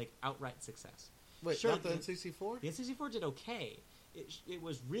 Like, outright success. Wait, Sure, not the N64? The N64 did okay. It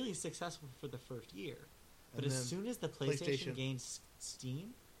was really successful for the first year. But And as then soon as the PlayStation gained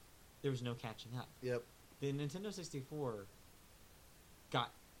steam, there was no catching up. Yep. The Nintendo 64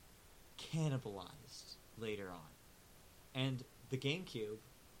 got cannibalized later on. And the GameCube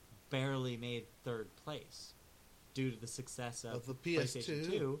barely made third place due to the success of the PlayStation PS2.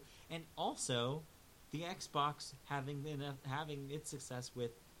 2, and also the Xbox having its success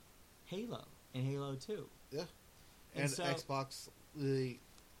with Halo and Halo 2. Yeah. And And so- Xbox, the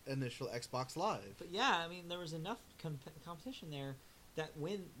initial Xbox Live. But yeah, I mean, there was enough competition there that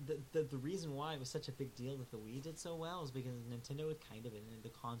when the reason why it was such a big deal that the Wii did so well is because Nintendo had kind of been in the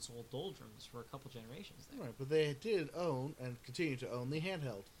console doldrums for a couple generations there. Right, but they did own and continue to own the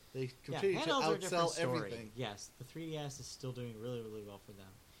handheld. They continue to handhelds are a different outsell story. everything. Yes, the 3DS is still doing really, really well for them.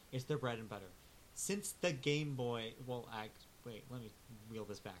 It's their bread and butter. Since the Game Boy, wait, let me wheel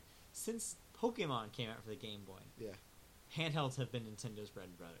this back. Since Pokemon came out for the Game Boy, Yeah. handhelds have been Nintendo's bread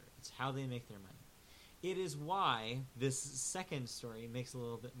and butter. It's how they make their money. It is why this second story makes a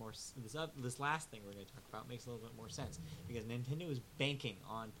little bit more. This last thing we're going to talk about makes a little bit more sense, because Nintendo is banking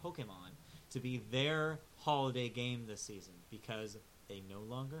on Pokemon to be their holiday game this season, because they no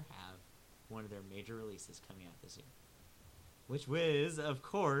longer have one of their major releases coming out this year, which was, of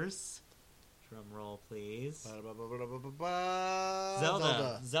course, drum roll please,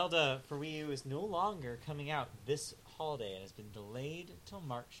 Zelda for Wii U is no longer coming out this holiday and has been delayed till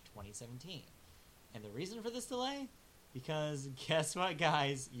March 2017. And the reason for this delay? Because guess what,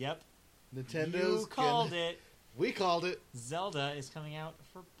 guys? Yep, Nintendo's you called it. We called it. Zelda is coming out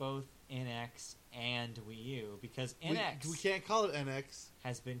for both NX and Wii U, because NX We can't call it NX.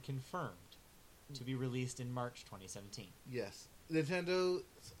 has been confirmed to be released in March 2017. Yes. Nintendo's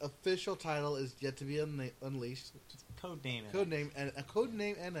official title is yet to be unleashed. It's codename NX.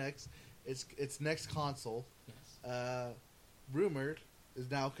 Codename NX. Its next console, Yes. rumored, is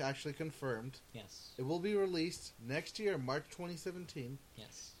now actually confirmed. Yes. It will be released next year, March 2017.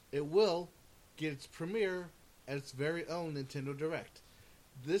 Yes. It will get its premiere at its very own Nintendo Direct.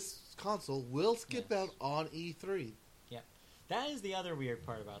 This console will skip Yes. out on E3. Yep. That is the other weird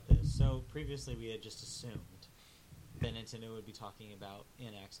part about this. So previously we had just assumed that Nintendo would be talking about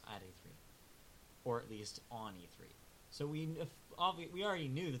NX at E3, or at least on E3. So we already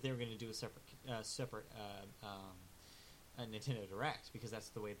knew that they were going to do a separate Nintendo Direct, because that's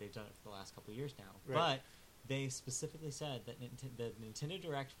the way they've done it for the last couple of years now. Right. But they specifically said that the Nintendo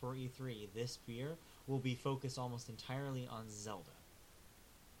Direct for E3 this year will be focused almost entirely on Zelda.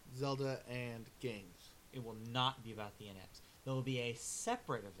 Zelda and games. It will not be about the NX. There will be a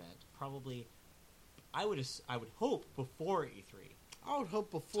separate event, probably. I would hope before E3, I would hope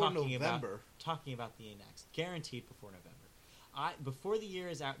before November. talking about the NX, guaranteed before November. Before the year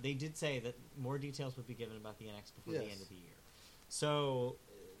is out, they did say that more details would be given about the NX before the Yes. end of the year. So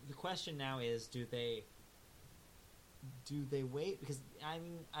the question now is, do they wait? Because I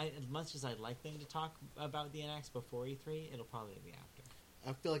mean, as much as I'd like them to talk about the NX before E3, it'll probably be after.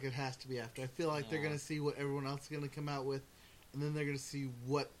 I feel like it has to be after. I feel like they're Yeah. going to see what everyone else is going to come out with, and then they're going to see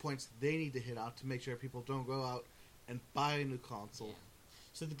what points they need to hit out to make sure people don't go out and buy a new console. Yeah.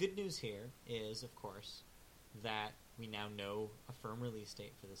 So the good news here is, of course, that we now know a firm release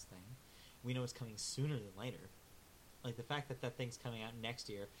date for this thing. We know it's coming sooner than later. Like, the fact that that thing's coming out next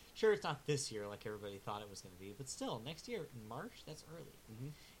year. Sure, it's not this year like everybody thought it was going to be, but still, next year in March, that's early.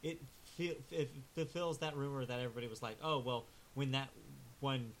 Mm-hmm. It fulfills that rumor that everybody was like, oh, well, when that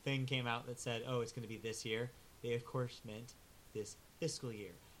one thing came out that said, oh, it's going to be this year, they, of course, meant this fiscal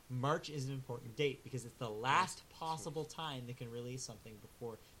year. March is an important date because it's the last possible time they can release something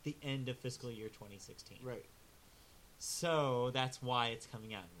before the end of fiscal year 2016. Right. So that's why it's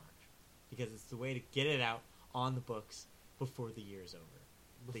coming out in March, because it's the way to get it out on the books before the year is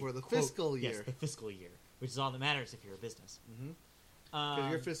over. Before the fiscal year. Yes, the fiscal year, which is all that matters if you're a business. Mm-hmm.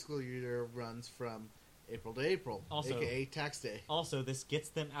 Because your fiscal year runs from April to April, also, a.k.a. tax day. Also, this gets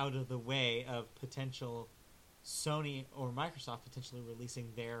them out of the way of potential Sony or Microsoft potentially releasing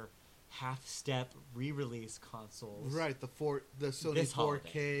their half-step re-release consoles. Right, the Sony This 4K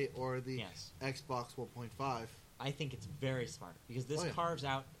holiday. or the Yes. Xbox 1.5. I think it's very smart because this carves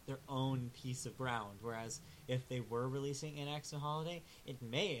out their own piece of ground. Whereas if they were releasing an X and Holiday, it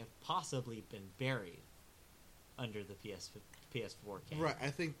may have possibly been buried under the PS4 can. Right, I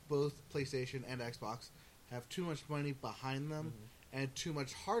think both PlayStation and Xbox have too much money behind them and too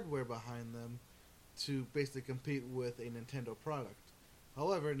much hardware behind them to basically compete with a Nintendo product.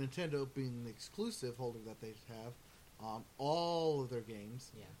 However, Nintendo being the exclusive holder that they have on all of their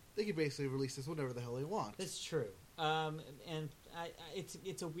games, they can basically release this whenever the hell they want. That's true.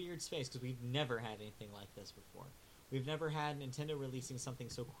 It's a weird space because we've never had anything like this before. We've never had Nintendo releasing something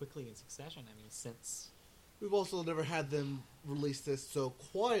so quickly in succession. I mean, since... We've also never had them release this so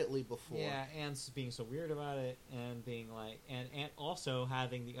quietly before. Yeah, and being so weird about it, and being like... And also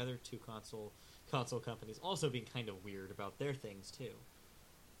having the other two console companies also being kind of weird about their things, too.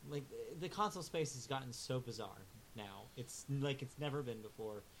 Like, the console space has gotten so bizarre now. It's like it's never been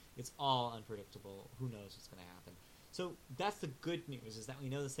before. It's all unpredictable. Who knows what's going to happen? So that's the good news, is that we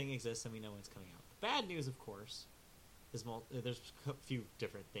know this thing exists and we know when it's coming out. The bad news, of course, is there's a few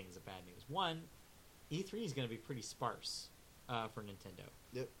different things of bad news. One, E3 is going to be pretty sparse for Nintendo.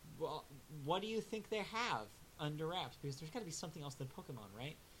 Yep. Well, what do you think they have under wraps? Because there's got to be something else than Pokemon,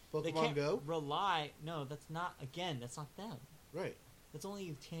 right? They Pokemon can't Go? rely... No, that's not... Again, that's not them. Right. That's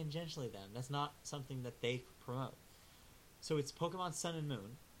only tangentially them. That's not something that they promote. So it's Pokemon Sun and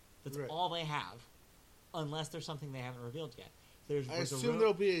Moon. That's all they have, unless there's something they haven't revealed yet. I assume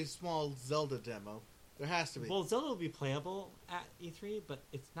there'll be a small Zelda demo. There has to be. Well, Zelda will be playable at E3, but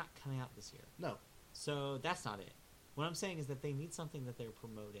it's not coming out this year. No. So that's not it. What I'm saying is that they need something that they're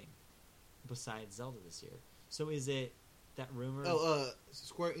promoting besides Zelda this year. So is it that rumor?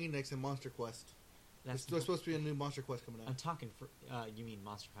 Square Enix and Monster Quest. There's supposed to be a new Monster Quest coming out. I'm talking for... you mean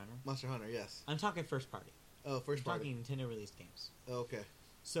Monster Hunter? Monster Hunter, yes. I'm talking first party. Oh, first party. I'm talking Nintendo released games. Oh, okay.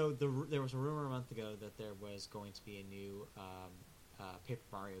 So there was a rumor a month ago that there was going to be a new Paper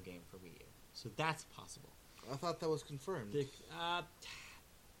Mario game for Wii U. So that's possible. I thought that was confirmed.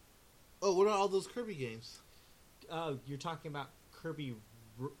 Oh, what are all those Kirby games? Oh, you're talking about Kirby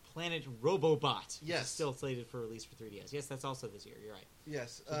Planet Robobot. Yes. Still slated for release for 3DS. Yes, that's also this year. You're right.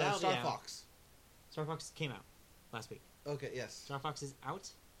 Yes. So Star Fox. Star Fox came out last week. Okay, yes. Star Fox is out.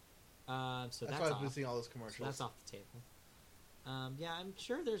 So that's why off. I've been seeing all those commercials. So that's off the table. Yeah, I'm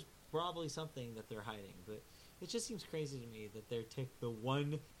sure there's probably something that they're hiding, but it just seems crazy to me that they're take the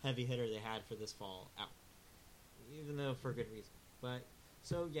one heavy hitter they had for this fall out, even though for good reason. But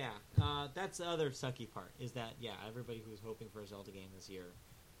so yeah, that's the other sucky part is that everybody who's hoping for a Zelda game this year,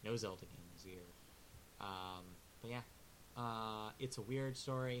 no Zelda game this year. But yeah, it's a weird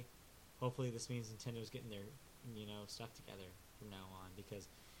story. Hopefully, this means Nintendo's getting their stuff together from now on, because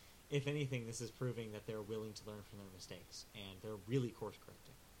if anything, this is proving that they're willing to learn from their mistakes, and they're really course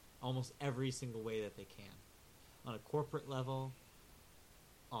correcting almost every single way that they can, on a corporate level,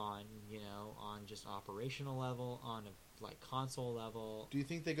 on just operational level, on a console level. Do you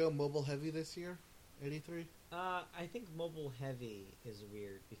think they go mobile heavy this year at E3? I think mobile heavy is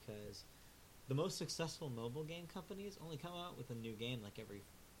weird because the most successful mobile game companies only come out with a new game like every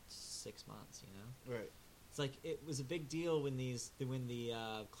 6 months. Right. It's like it was a big deal when the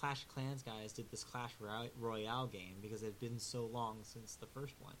Clash of Clans guys did this Clash Royale game because it had been so long since the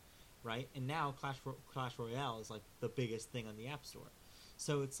first one, right? And now Clash Royale is like the biggest thing on the App Store.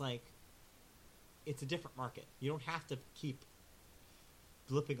 So it's like it's a different market. You don't have to keep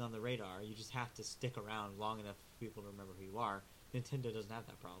blipping on the radar. You just have to stick around long enough for people to remember who you are. Nintendo doesn't have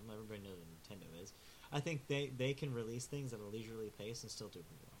that problem. Everybody knows what Nintendo is. I think they can release things at a leisurely pace and still do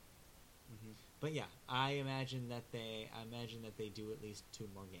pretty well. But yeah, I imagine that they do at least 2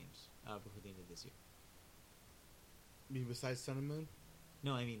 more games before the end of this year. You mean besides Sun and Moon?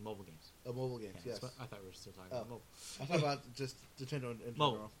 No, I mean mobile games. Oh, mobile games, Yeah, yes. I thought we were still talking about mobile. I thought about just Nintendo in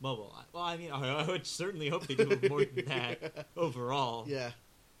general. Mobile. Well, I mean, I would certainly hope they do more than that overall. Yeah.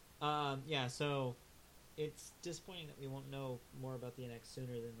 Yeah, so it's disappointing that we won't know more about the NX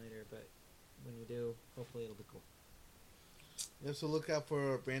sooner than later, but when we do, hopefully it'll be cool. Yep, so look out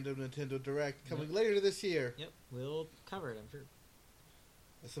for a random Nintendo Direct coming later this year. Yep, we'll cover it, I'm sure.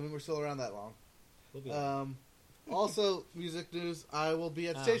 Assuming we're still around that long. We'll be Also, music news, I will be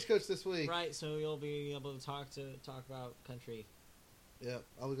at Stagecoach this week. Right, so you'll be able to talk about country. Yep,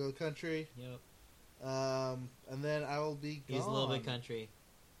 I will go country. Yep. And then I will be gone. He's a little bit country.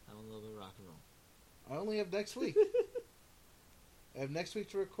 I'm a little bit rock and roll. I only have next week. I have next week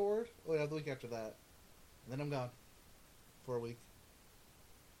to record. Oh, yeah, the week after that. And then I'm gone. For a week.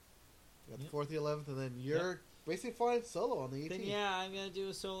 Got the 4th, the 11th, and then you're basically flying solo on the 18th. Then yeah, I'm going to do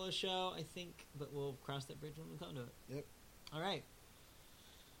a solo show, I think, but we'll cross that bridge when we come to it. Yep. Alright,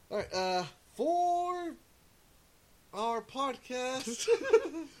 for our podcast...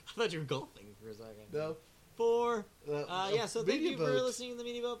 I thought you were golfing for a second. No. So thank you for Boat. listening to the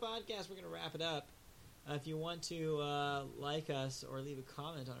Media Boat Podcast. We're going to wrap it up. If you want to like us or leave a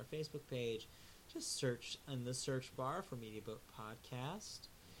comment on our Facebook page, just search in the search bar for Media Boat Podcast.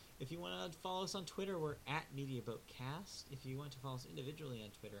 If you want to follow us on Twitter, we're at Media Boat Cast. If you want to follow us individually on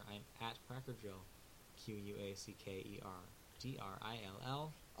Twitter, I'm at Crackerjill,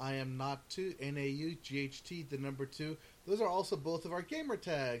 QUACKERDRILL. I am not 2, NAUGHT, the number 2. Those are also both of our gamer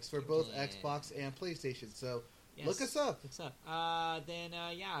tags for both Xbox and PlayStation. So look us up. Look us up.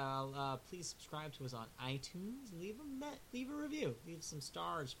 Please subscribe to us on iTunes. Leave a review. Leave some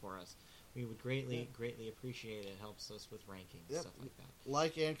stars for us. We would greatly appreciate it. It helps us with rankings and stuff like that.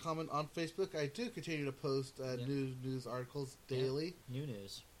 Like and comment on Facebook. I do continue to post news articles daily. New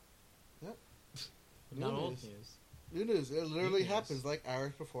news. Yep. Not old news. New news. It literally happens like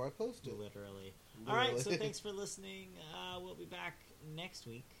hours before I post it. Literally. All right, so thanks for listening. We'll be back next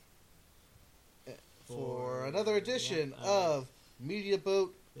week. For another edition of Media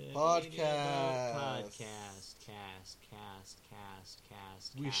Boat Podcast. Media Boat Podcast. Cast.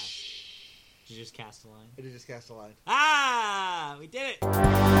 Did you just cast a line? I did just cast a line. We did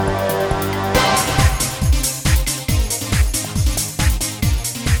it!